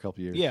 for a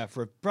couple years. yeah,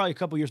 for probably a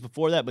couple years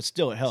before that, but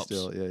still it helps.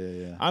 Still,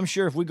 yeah. I'm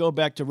sure if we go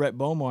back to Rhett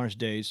Bomar's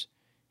days,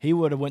 he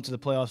would have went to the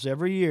playoffs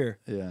every year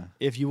Yeah.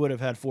 if you would have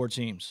had 4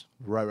 teams.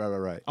 Right.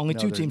 Only No,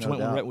 2 there's teams no went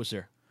when doubt. Rhett was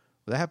there.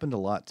 That happened a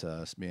lot to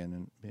us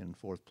being in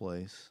fourth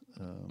place.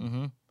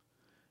 Mm-hmm.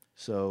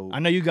 So I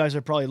know you guys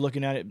are probably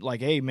looking at it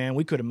like, hey, man,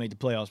 we could have made the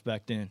playoffs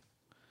back then.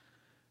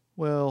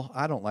 well,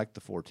 I don't like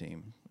the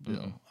 4-team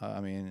deal. I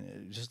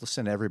mean, just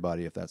send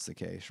everybody if that's the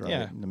case, right?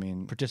 Yeah. I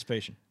mean,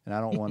 Participation. and I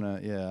don't want to.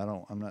 Yeah, I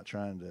don't. I'm not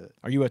trying to.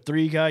 Are you a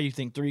 3 guy? You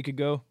think 3 could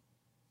go?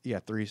 Yeah,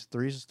 three's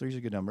a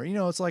good number. You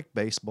know, it's like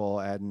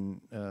baseball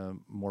adding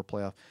more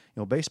playoff.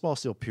 You know, baseball's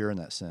still pure in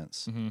that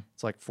sense.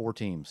 It's like 4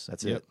 teams.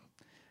 That's Yep. it.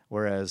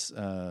 Whereas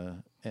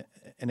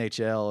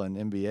NHL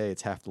and NBA,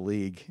 it's half the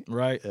league.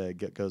 Right.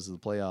 Goes to the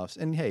playoffs.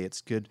 And hey,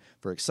 it's good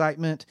for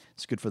excitement.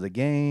 It's good for the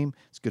game.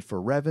 It's good for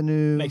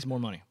revenue. Makes more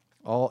money.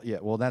 Well,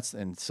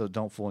 and so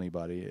don't fool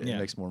anybody. It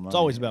makes more money. It's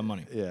always about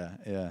money.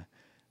 Yeah.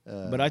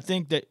 But I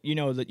think that,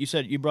 that you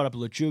said you brought up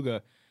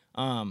Lechuga.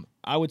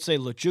 I would say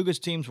Lechuga's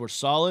teams were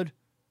solid,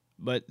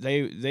 but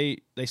they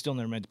still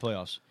never made the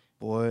playoffs.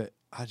 Boy,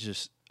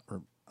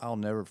 I'll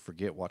never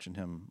forget watching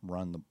him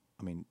run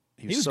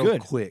he was so good.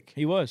 quick.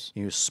 He was.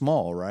 He was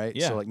small, right?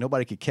 Yeah. So like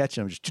nobody could catch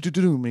him. Just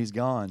and he's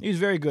gone. He was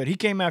very good. He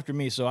came after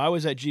me, so I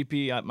was at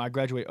GP. I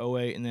graduated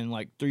 08, and then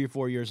like 3 or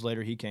 4 years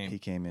later, he came. He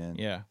came in.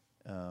 Yeah.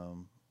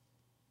 Um,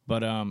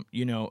 But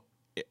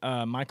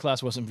my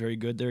class wasn't very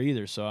good there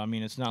either. So I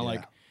mean, it's not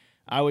like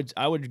I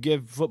would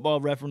give football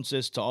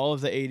references to all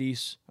of the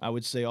 80s. I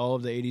would say all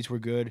of the 80s were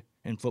good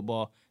in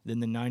football.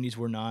 Then the 90s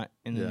were not,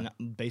 and then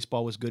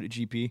baseball was good at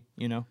GP.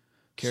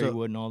 Kerry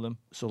Wood and all of them.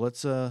 So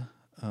let's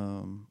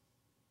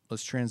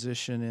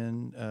transition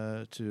in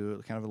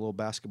to kind of a little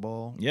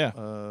basketball.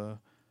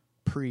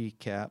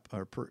 Pre-cap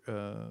or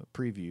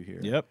preview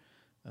here. Yep.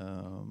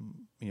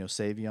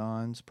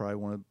 Savion's probably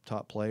one of the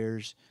top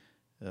players.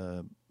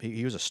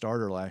 He was a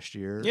starter last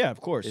year. Yeah, of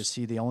course. Is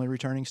he the only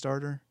returning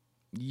starter?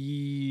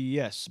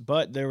 Yes,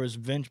 but there was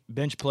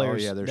bench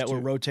players that were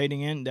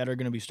rotating in that are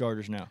going to be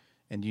starters now.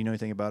 And do you know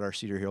anything about our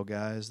Cedar Hill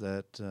guys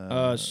that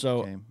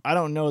came? I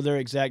don't know their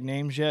exact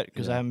names yet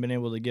because I haven't been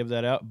able to give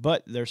that out,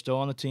 but they're still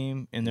on the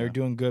team and they're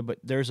doing good. But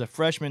there's a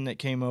freshman that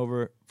came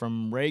over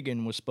from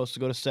Reagan, was supposed to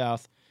go to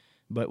South,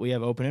 but we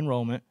have open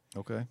enrollment.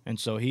 Okay. And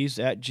so he's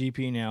at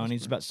GP now, and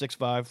he's about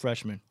 6'5",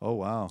 freshman. Oh,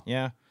 wow.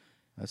 Yeah.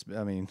 It's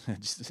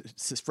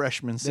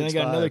freshman. Then they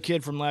got another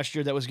kid from last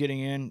year that was getting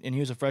in, and he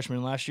was a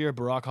freshman last year,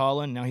 Barack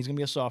Holland. Now he's going to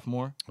be a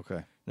sophomore.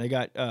 Okay. They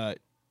got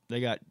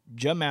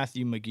Ja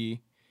Matthew McGee,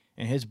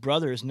 and his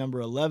brother is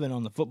number 11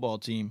 on the football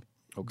team.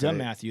 Okay. Ja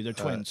Matthew, they're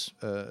twins.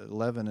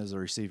 11 is a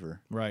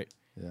receiver. Right.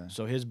 Yeah.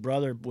 So his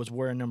brother was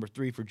wearing number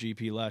 3 for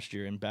GP last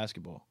year in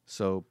basketball.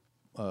 So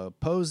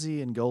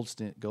Posey and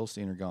Goldstein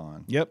are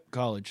gone. Yep,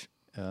 college.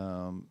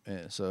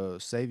 So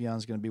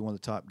Savion's going to be one of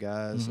the top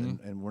guys,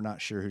 and we're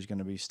not sure who's going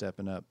to be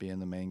stepping up, being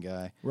the main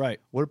guy. Right.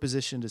 What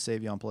position did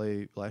Savion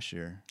play last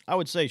year? I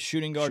would say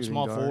shooting guard,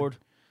 small forward.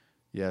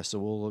 Yeah, so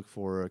we'll look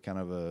for a kind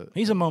of a...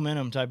 He's a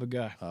momentum type of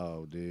guy.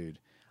 Oh, dude.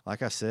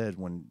 Like I said,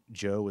 when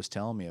Joe was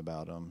telling me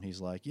about him,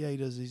 he's like, yeah,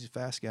 he's a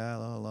fast guy,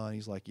 la, la, la. And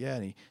he's like, yeah,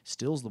 and he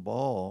steals the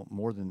ball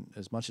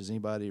as much as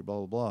anybody, blah,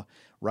 blah, blah.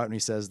 Right when he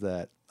says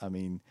that, I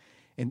mean,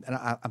 and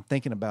I'm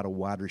thinking about a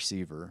wide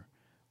receiver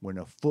when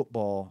a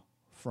football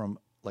from,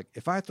 like,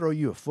 if I throw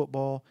you a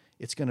football,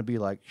 it's going to be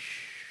like,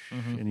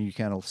 and you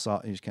kind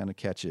of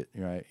catch it,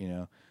 right?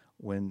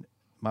 When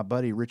my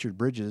buddy Richard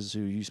Bridges, who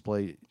used to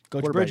play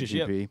Coach quarterback Bridges,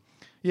 GP,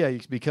 he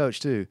used to be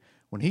coach too.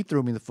 When he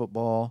threw me the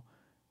football,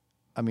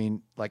 I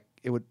mean, like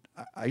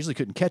I usually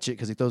couldn't catch it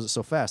because he throws it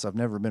so fast. I've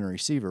never been a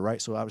receiver,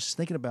 right? So I was just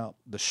thinking about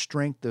the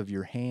strength of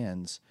your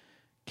hands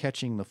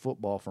catching the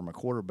football from a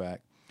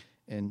quarterback.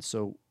 And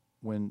so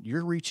when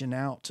you're reaching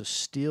out to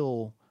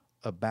steal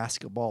a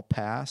basketball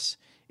pass,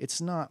 it's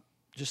not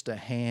just a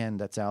hand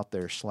that's out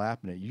there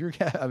slapping it. You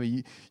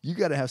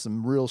got to have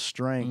some real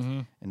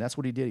strength, and that's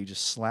what he did. He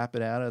just slap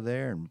it out of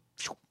there and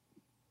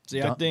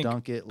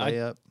dunk it,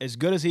 layup. As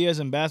good as he is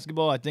in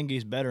basketball, I think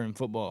he's better in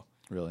football.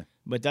 Really?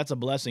 But that's a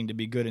blessing to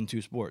be good in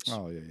 2 sports.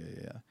 Oh,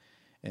 yeah.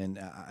 And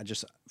I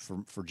just,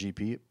 for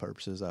GP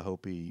purposes, I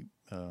hope he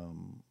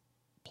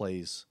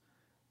plays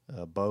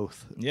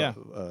both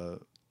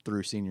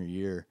through senior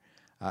year,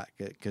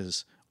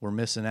 because we're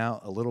missing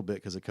out a little bit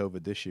because of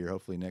COVID this year.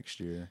 Hopefully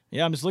next year.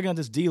 Yeah, I'm just looking at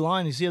this D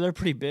line. You see, they're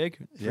pretty big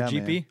for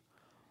GP.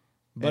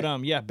 Man.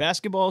 But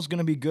basketball is going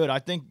to be good. I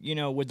think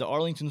with the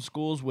Arlington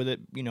schools, with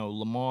it,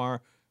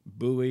 Lamar,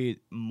 Bowie,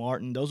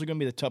 Martin, those are going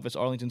to be the toughest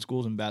Arlington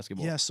schools in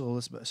basketball.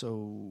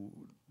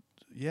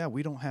 Yeah.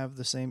 We don't have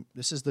the same.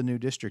 This is the new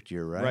district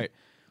year, right? Right.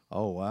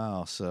 Oh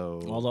wow!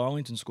 So all the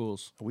Arlington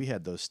schools. We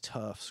had those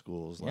tough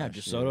schools. Yeah,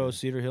 DeSoto, year.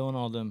 Cedar Hill, and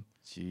all them.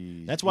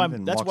 Jeez. That's why.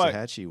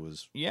 Waxahachie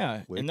was.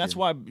 Yeah, wicked. And that's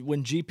why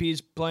when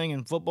GP's playing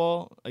in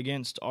football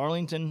against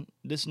Arlington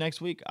this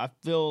next week, I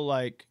feel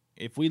like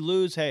if we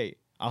lose, hey,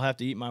 I'll have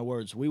to eat my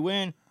words. We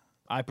win,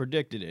 I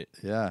predicted it.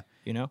 Yeah.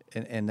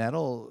 And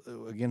that'll,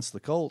 against the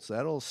Colts,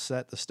 that'll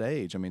set the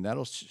stage. I mean,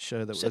 that'll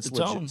show that set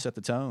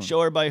the tone.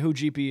 Show everybody who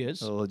GP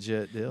is. A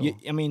legit deal.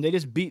 They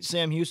just beat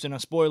Sam Houston. A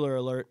spoiler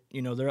alert.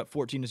 They're up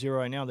 14-0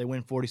 right now. They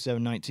win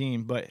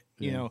 47-19. But,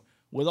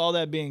 with all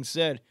that being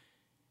said,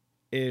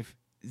 let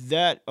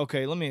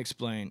me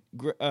explain.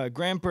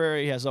 Grand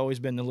Prairie has always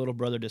been the little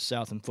brother to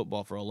South in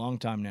football for a long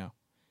time now.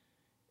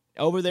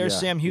 Over there, Yeah,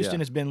 Sam Houston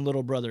yeah. has been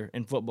little brother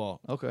in football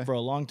Okay. for a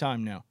long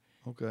time now.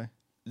 Okay.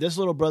 This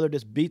little brother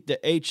just beat the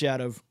H out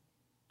of,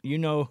 the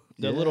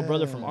little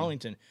brother from Yeah.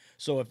 Arlington.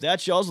 So if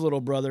that's y'all's little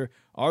brother,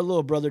 our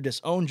little brother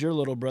disowned your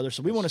little brother.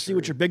 So we want to see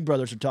what your big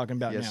brothers are talking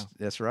about Yes, now.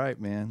 that's right,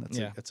 man.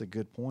 Yeah. That's a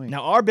good point.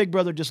 Now, our big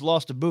brother just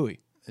lost to Bowie.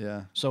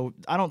 Yeah, So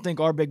I don't think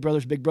our big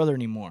brother's big brother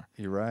anymore.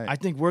 you're right. I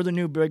think we're the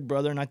new big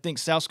brother, and I think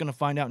South's going to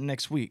find out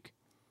next week.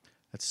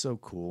 That's so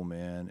cool,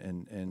 man.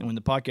 And when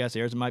the podcast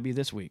airs, it might be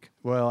this week.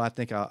 Well, I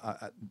think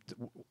I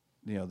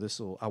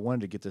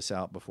wanted to get this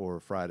out before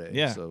Friday.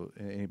 Yeah. So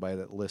anybody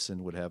that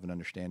listened would have an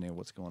understanding of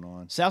what's going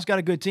on. South's got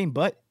a good team,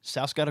 but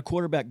South's got a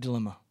quarterback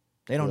dilemma.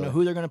 They don't know Really?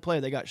 who they're going to play.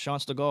 They got Sean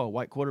Stegall, a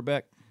white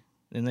quarterback.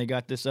 Then they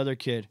got this other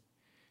kid.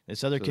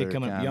 This other So kid they're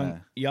coming up,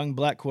 kinda young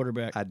black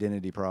quarterback.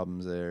 Identity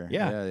problems there.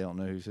 Yeah. They don't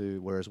know who's who.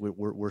 Whereas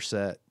we're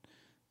set.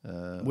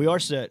 We are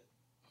set.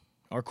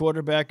 Our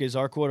quarterback is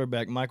our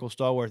quarterback, Michael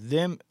Stallworth.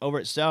 Them over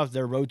at South,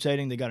 they're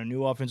rotating. They got a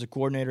new offensive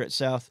coordinator at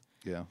South.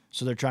 Yeah.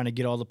 So they're trying to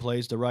get all the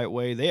plays the right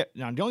way.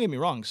 Now, don't get me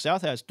wrong.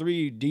 South has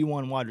 3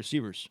 D1 wide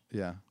receivers.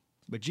 Yeah.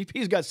 But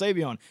GP's got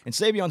Savion, and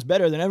Savion's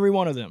better than every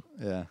one of them.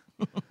 Yeah.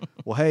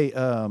 Well, hey,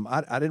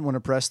 I didn't want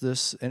to press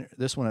this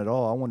one at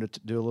all. I wanted to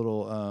do a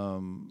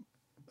little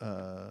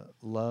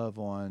love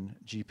on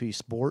GP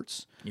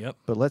Sports. Yep.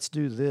 But let's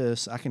do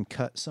this. I can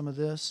cut some of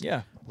this.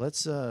 Yeah.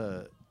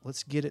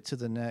 Let's get it to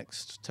the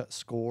next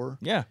score.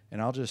 Yeah.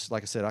 And I'll just,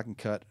 like I said, I can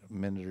cut a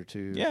minute or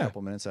two, Yeah. a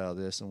couple minutes out of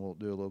this, and we'll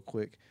do a little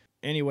quick.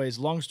 Anyways,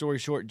 long story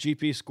short,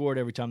 GP scored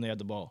every time they had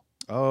the ball.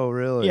 Oh,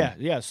 really?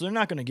 Yeah. So they're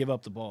not going to give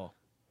up the ball.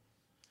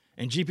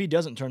 And GP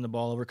doesn't turn the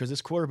ball over because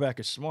this quarterback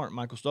is smart,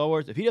 Michael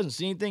Stallworth. If he doesn't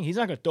see anything, he's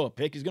not going to throw a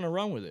pick. He's going to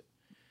run with it.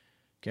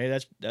 Okay,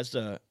 that's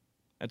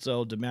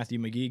old Matthew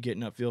McGee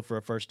getting upfield for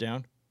a first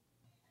down.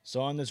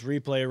 So on this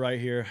replay right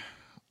here,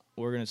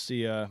 we're going to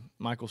see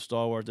Michael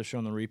Stallworth. They're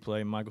showing the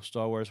replay. Michael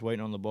Stallworth's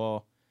waiting on the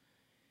ball.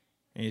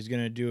 And he's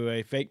going to do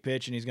a fake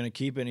pitch, and he's going to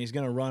keep it, and he's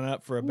going to run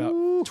up for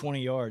about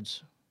 20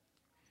 yards.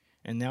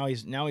 And now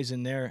he's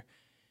in their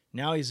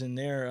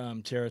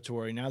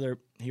territory. Now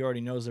he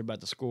already knows they're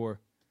about to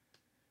score.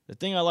 The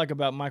thing I like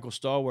about Michael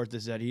Stallworth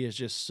is that he is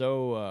just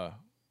so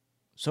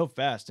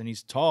fast, and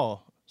he's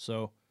tall.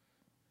 So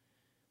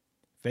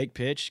fake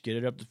pitch, get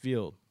it up the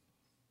field.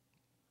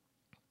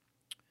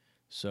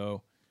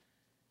 So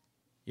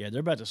yeah,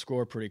 they're about to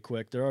score pretty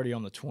quick. They're already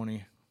on the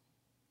 20.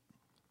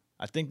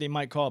 I think they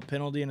might call a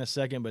penalty in a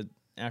second, but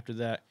after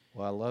that,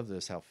 Well, I love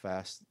this, how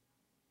fast.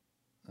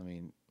 I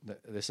mean,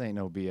 this ain't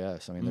no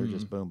BS. I mean, they're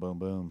just boom, boom,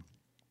 boom.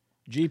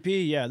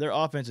 GP, yeah, their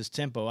offense is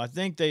tempo. I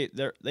think they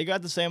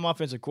got the same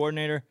offensive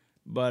coordinator,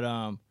 but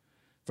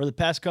for the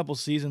past couple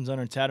seasons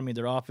under Tatamy,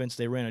 their offense,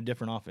 they ran a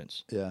different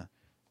offense. Yeah.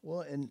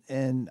 Well,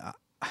 and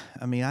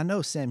I mean, I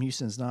know Sam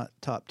Houston's not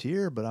top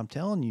tier, but I'm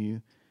telling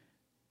you,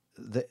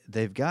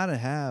 they've got to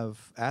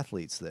have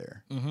athletes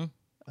there.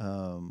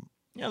 Mm-hmm.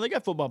 Yeah, they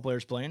got football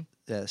players playing.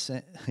 Yeah,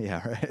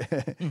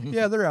 right.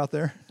 Yeah, they're out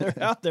there. They're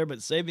out there, but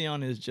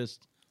Savion is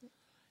just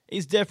 –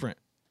 he's different.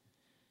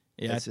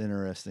 Yeah. That's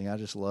interesting. I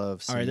just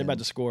love seeing. All right, they're about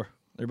to score.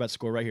 They're about to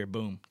score right here.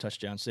 Boom.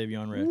 Touchdown.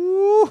 Savion Red.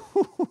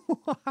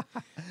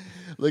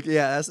 Look,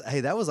 yeah,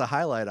 that was a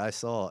highlight I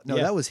saw. No,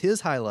 Yeah. that was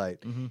his highlight.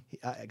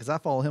 Because I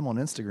follow him on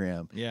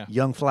Instagram. Yeah.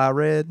 Young Fly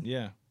Red.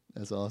 Yeah.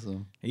 That's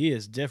awesome. He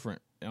is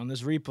different. On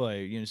this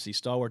replay, you see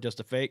Stallworth just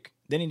a fake.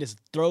 Then he just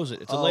throws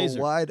it. It's a laser.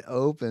 Wide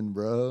open,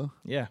 bro.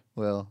 Yeah.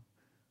 Well,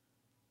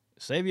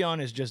 Savion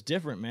is just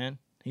different, man.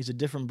 He's a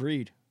different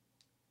breed.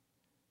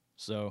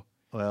 So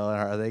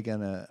are they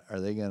gonna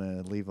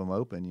leave him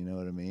open? You know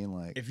what I mean?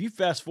 Like, if you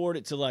fast forward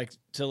it to like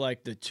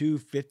the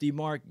 250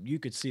 mark, you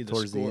could see the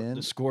Towards the score. end?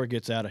 The score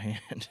gets out of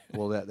hand.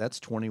 well, that's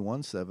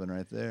 21-7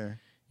 right there.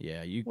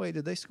 Yeah, Wait,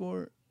 did they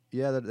score?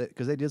 Yeah,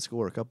 because they did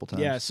score a couple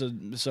times. Yeah,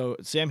 so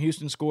Sam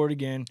Houston scored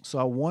again. So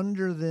I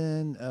wonder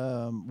then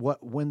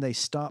when they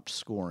stopped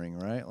scoring,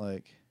 right?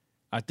 Like,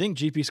 I think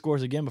GP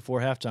scores again before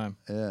halftime.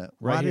 yeah.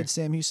 Right Why here. did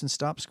Sam Houston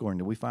stop scoring?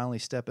 Did we finally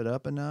step it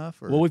up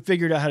enough? Or? Well, we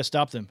figured out how to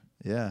stop them.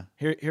 Yeah.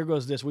 Here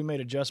goes this. We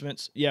made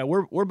adjustments. Yeah,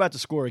 we're about to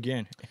score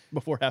again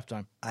before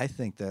halftime. I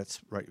think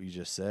that's right. You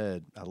just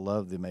said. I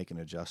love the making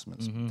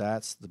adjustments. Mhm.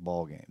 That's the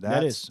ball game.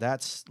 That is.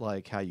 That's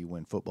like how you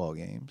win football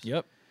games.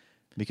 Yep.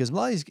 Because a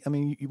lot of these, I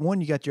mean,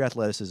 you got your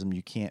athleticism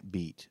you can't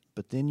beat,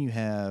 but then you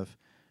have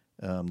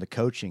the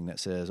coaching that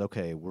says,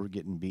 okay, we're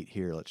getting beat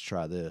here. Let's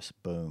try this.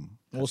 Boom.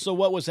 Well, so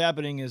what was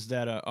happening is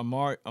that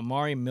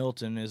Amari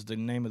Milton is the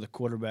name of the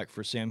quarterback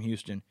for Sam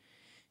Houston.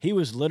 He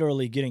was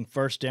literally getting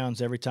first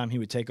downs every time he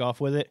would take off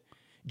with it.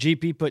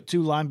 GP put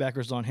 2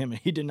 linebackers on him,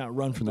 and he did not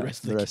run for the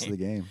rest of the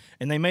game.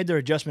 And they made their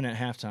adjustment at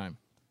halftime.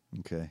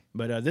 Okay.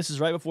 But this is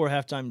right before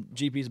halftime.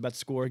 GP's about to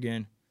score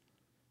again.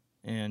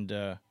 And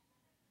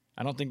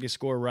I don't think they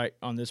score right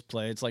on this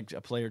play. It's like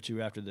a play or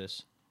two after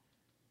this.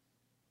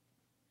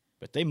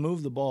 But they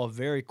move the ball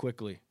very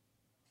quickly.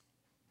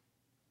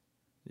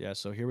 Yeah,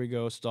 so here we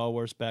go.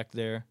 Stallworth's back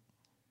there.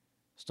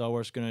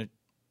 Stallworth's going to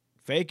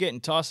fake it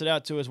and toss it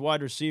out to his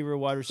wide receiver.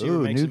 Wide receiver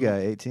Ooh, makes new it. guy,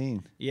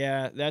 18.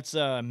 Yeah, that's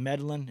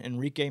Medlin,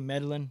 Enrique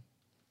Medlin.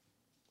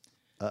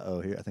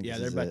 Uh-oh, here. I think Yeah, this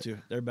they're is about it. to.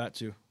 They're about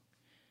to.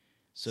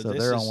 So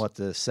they're on what,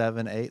 the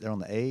 7, 8? They're on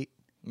the 8.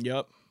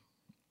 Yep.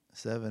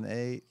 7,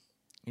 8.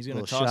 He's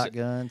gonna Little toss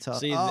shotgun. it.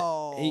 See,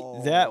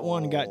 that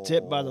one got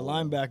tipped by the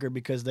linebacker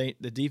because the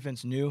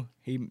defense knew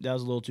that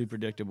was a little too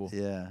predictable.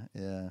 Yeah,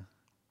 yeah.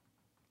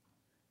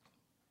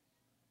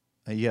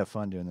 You have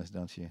fun doing this,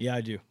 don't you? Yeah,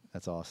 I do.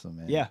 That's awesome,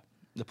 man. Yeah,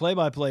 the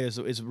play-by-play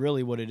is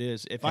really what it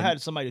is. If I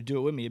had somebody to do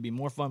it with me, it'd be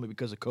more fun. But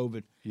because of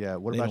COVID, Yeah.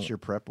 What about your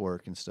prep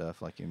work and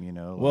stuff? Like,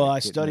 well,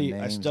 like I getting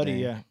the study.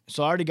 names, Yeah,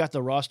 so I already got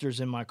the rosters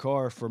in my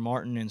car for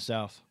Martin and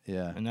South.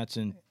 Yeah. And that's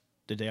in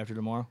the day after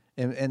tomorrow.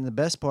 And the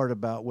best part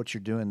about what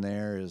you're doing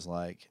there is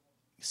like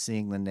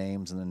seeing the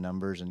names and the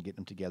numbers and getting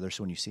them together.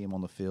 So when you see them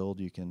on the field,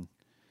 you can.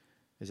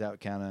 Is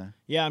that kind of?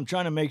 Yeah, I'm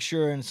trying to make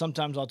sure, and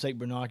sometimes I'll take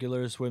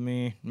binoculars with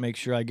me, make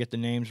sure I get the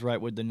names right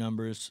with the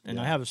numbers, and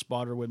I have a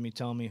spotter with me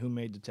telling me who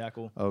made the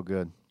tackle. Oh,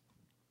 good.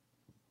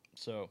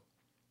 So,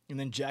 and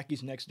then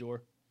Jackie's next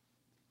door.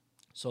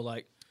 So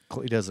like,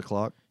 He does the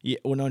clock. yeah,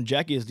 well, no,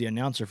 Jackie is the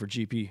announcer for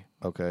GP.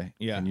 Okay.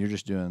 Yeah. And you're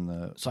just doing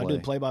the. So I do the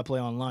play-by-play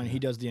online. He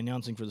does the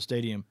announcing for the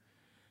stadium.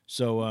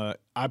 So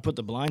I put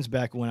the blinds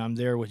back when I'm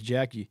there with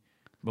Jackie,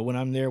 but when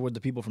I'm there with the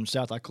people from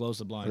South, I close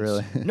the blinds.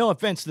 Really? No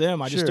offense to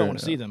them, I just don't want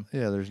to see them.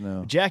 Yeah. There's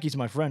no. Jackie's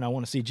my friend. I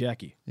want to see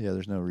Jackie. Yeah.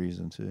 There's no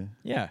reason to.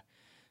 Yeah.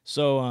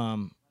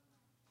 So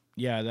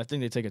yeah, I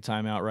think they take a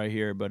timeout right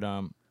here, but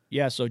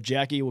yeah. So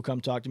Jackie will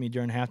come talk to me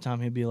during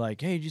halftime. He'll be like,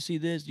 "Hey, did you see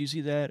this? Did you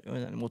see that?"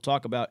 And we'll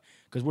talk about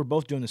because we're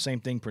both doing the same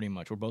thing pretty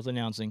much. We're both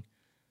announcing.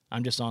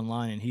 I'm just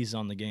online and he's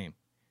on the game,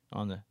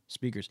 on the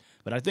speakers.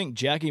 But I think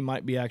Jackie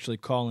might be actually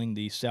calling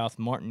the South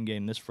Martin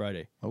game this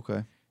Friday.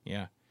 Okay.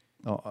 Yeah.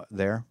 Oh,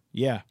 there.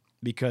 Yeah,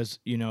 because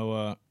I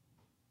don't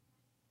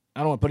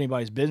want to put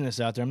anybody's business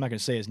out there. I'm not going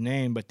to say his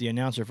name, but the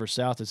announcer for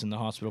South is in the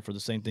hospital for the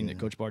same thing that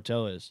Coach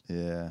Bartell is.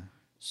 Yeah.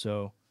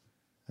 So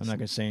I'm not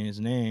going to say his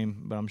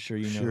name, but I'm sure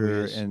you know who he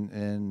Sure. is.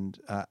 And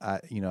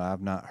I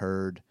I've not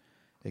heard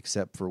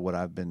except for what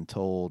I've been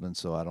told, and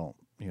so I don't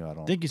I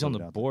think he's on the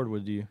board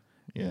with you.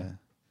 Yeah. Yeah.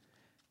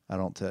 I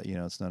don't tell.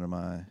 It's none of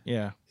my.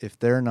 Yeah. If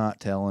they're not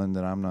telling,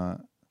 then I'm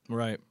not.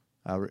 Right.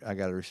 I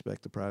got to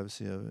respect the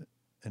privacy of it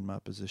in my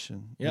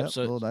position. Yep,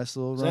 so- nice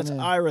little So run. that's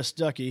in. Ira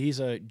Stuckey. He's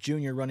a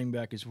junior running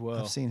back as well.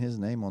 I've seen his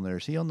name on there.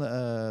 Is he on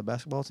the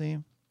basketball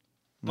team?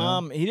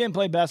 No? He didn't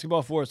play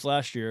basketball for us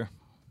last year.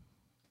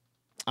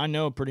 I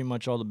know pretty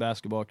much all the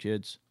basketball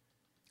kids.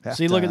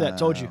 See, look at that.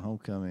 Told you.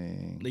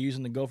 Homecoming. They're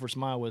using the Gopher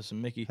Smile with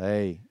some Mickey.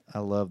 Hey, I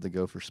love the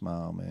Gopher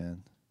Smile,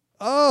 man.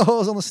 Oh, it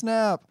was on the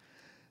snap.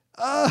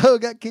 Oh,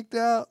 got kicked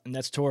out. And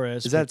that's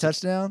Torres. Is that a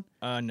touchdown?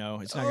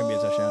 No, it's not going to be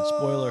a touchdown.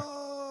 Spoiler.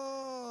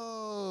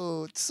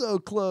 Oh, it's so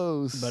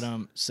close. But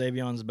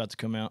Savion's about to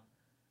come out.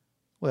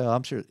 Well,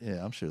 I'm sure.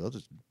 Yeah, I'm sure they'll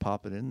just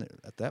pop it in there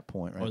at that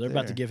point, right? They're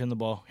about to give him the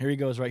ball. Here he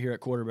goes, right here at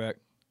quarterback.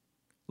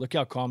 Look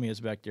how calm he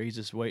is back there. He's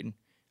just waiting,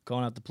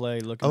 calling out the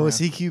play, looking. Oh, around. is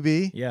he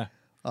QB? Yeah.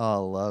 Oh, I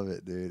love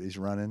it, dude. He's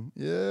running.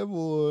 Yeah,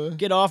 boy.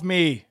 Get off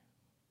me.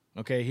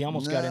 Okay, he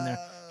almost got in there.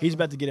 He's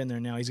about to get in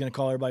there now. He's going to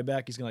call everybody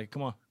back. He's going to like,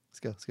 come on.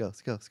 Let's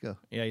go.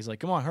 Yeah, he's like,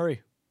 come on,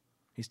 hurry.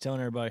 He's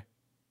telling everybody.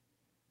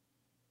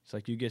 It's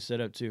like, you get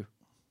set up too.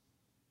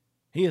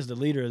 He is the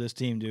leader of this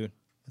team, dude.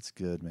 That's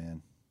good,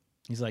 man.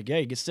 He's like,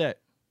 hey, get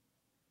set.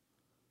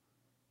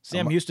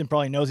 Sam Houston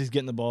probably knows he's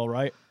getting the ball,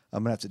 right?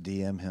 I'm gonna have to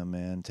DM him,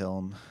 man.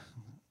 Show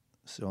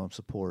him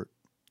support.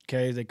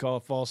 Okay, they call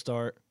a false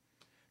start.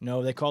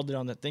 No, they called it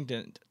on the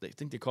they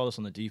think they called us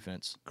on the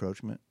defense.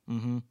 Encroachment.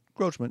 Mm-hmm.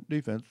 Encroachment.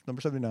 Defense.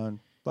 Number 79.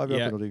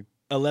 5-yard penalty.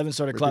 11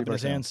 started Repeat clapping by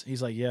his Sam. hands.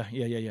 He's like, yeah.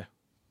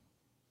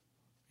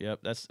 Yep,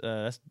 that's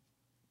Matthew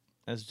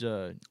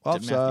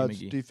Offsides.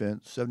 McGee.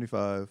 Defense.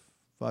 75.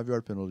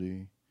 5-yard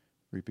penalty.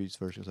 Repeats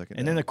first and second.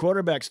 And then the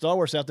quarterback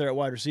Stalwart's out there at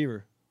wide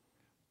receiver.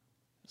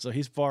 So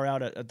he's far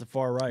out at the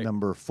far right.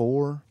 Number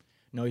 4.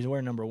 No, he's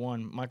wearing number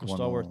 1. Michael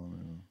Stallworth.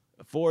 1.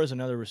 4 is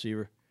another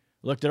receiver.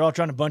 Look, they're all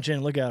trying to bunch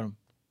in. Look at him.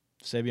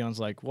 Savion's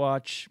like,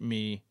 watch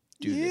me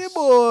do Yeah, this.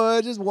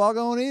 boy. Just walk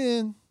on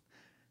in.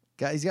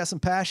 He's got some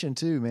passion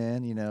too,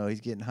 man.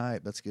 He's getting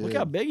hype. That's good. Look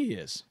how big he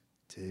is.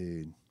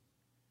 Dude.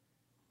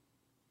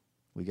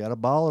 We got a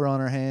baller on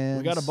our hands.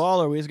 We got a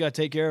baller. We just got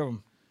to take care of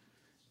him.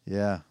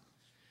 Yeah.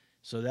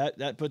 So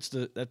that puts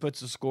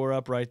the score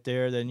up right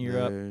there. Then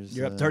you're up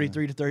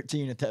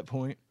 33-13 at that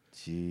point.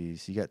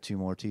 Jeez, you got 2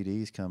 more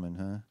TDs coming,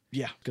 huh?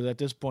 Yeah, because at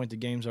this point the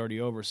game's already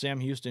over. Sam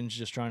Houston's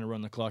just trying to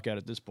run the clock out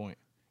at this point.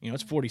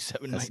 It's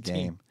 47-19. That's the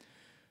game.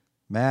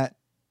 Matt,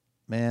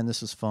 man,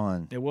 this was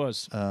fun. It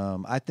was.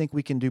 I think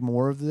we can do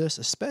more of this,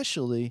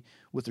 especially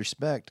with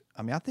respect.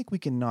 I mean, I think we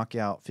can knock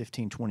out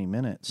 15, 20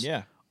 minutes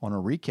on a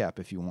recap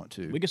if you want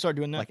to. We can start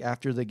doing that. Like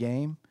after the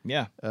game.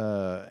 Yeah.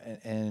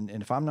 And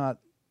if I'm not,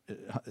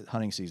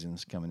 hunting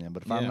season's coming in,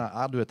 but if I'm not,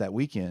 I'll do it that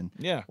weekend.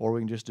 Yeah. Or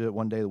we can just do it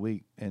one day of the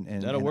week. And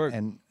that'll work.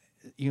 And,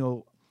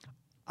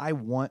 I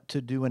want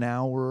to do an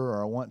hour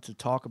or I want to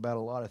talk about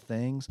a lot of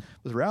things.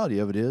 But the reality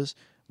of it is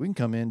we can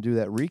come in and do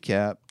that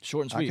recap.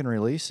 Short and sweet. I can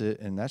release it,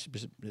 and that should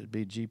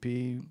be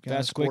GP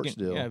fast, quick,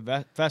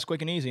 and, fast,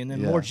 quick, and easy. And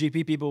then more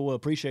GP people will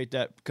appreciate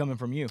that coming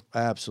from you.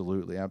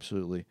 Absolutely.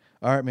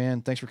 All right,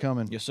 man. Thanks for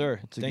coming. Yes, sir.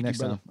 Thank you,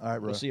 brother. All right,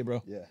 bro. We'll see you,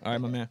 bro. Yeah. All right,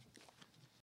 my man.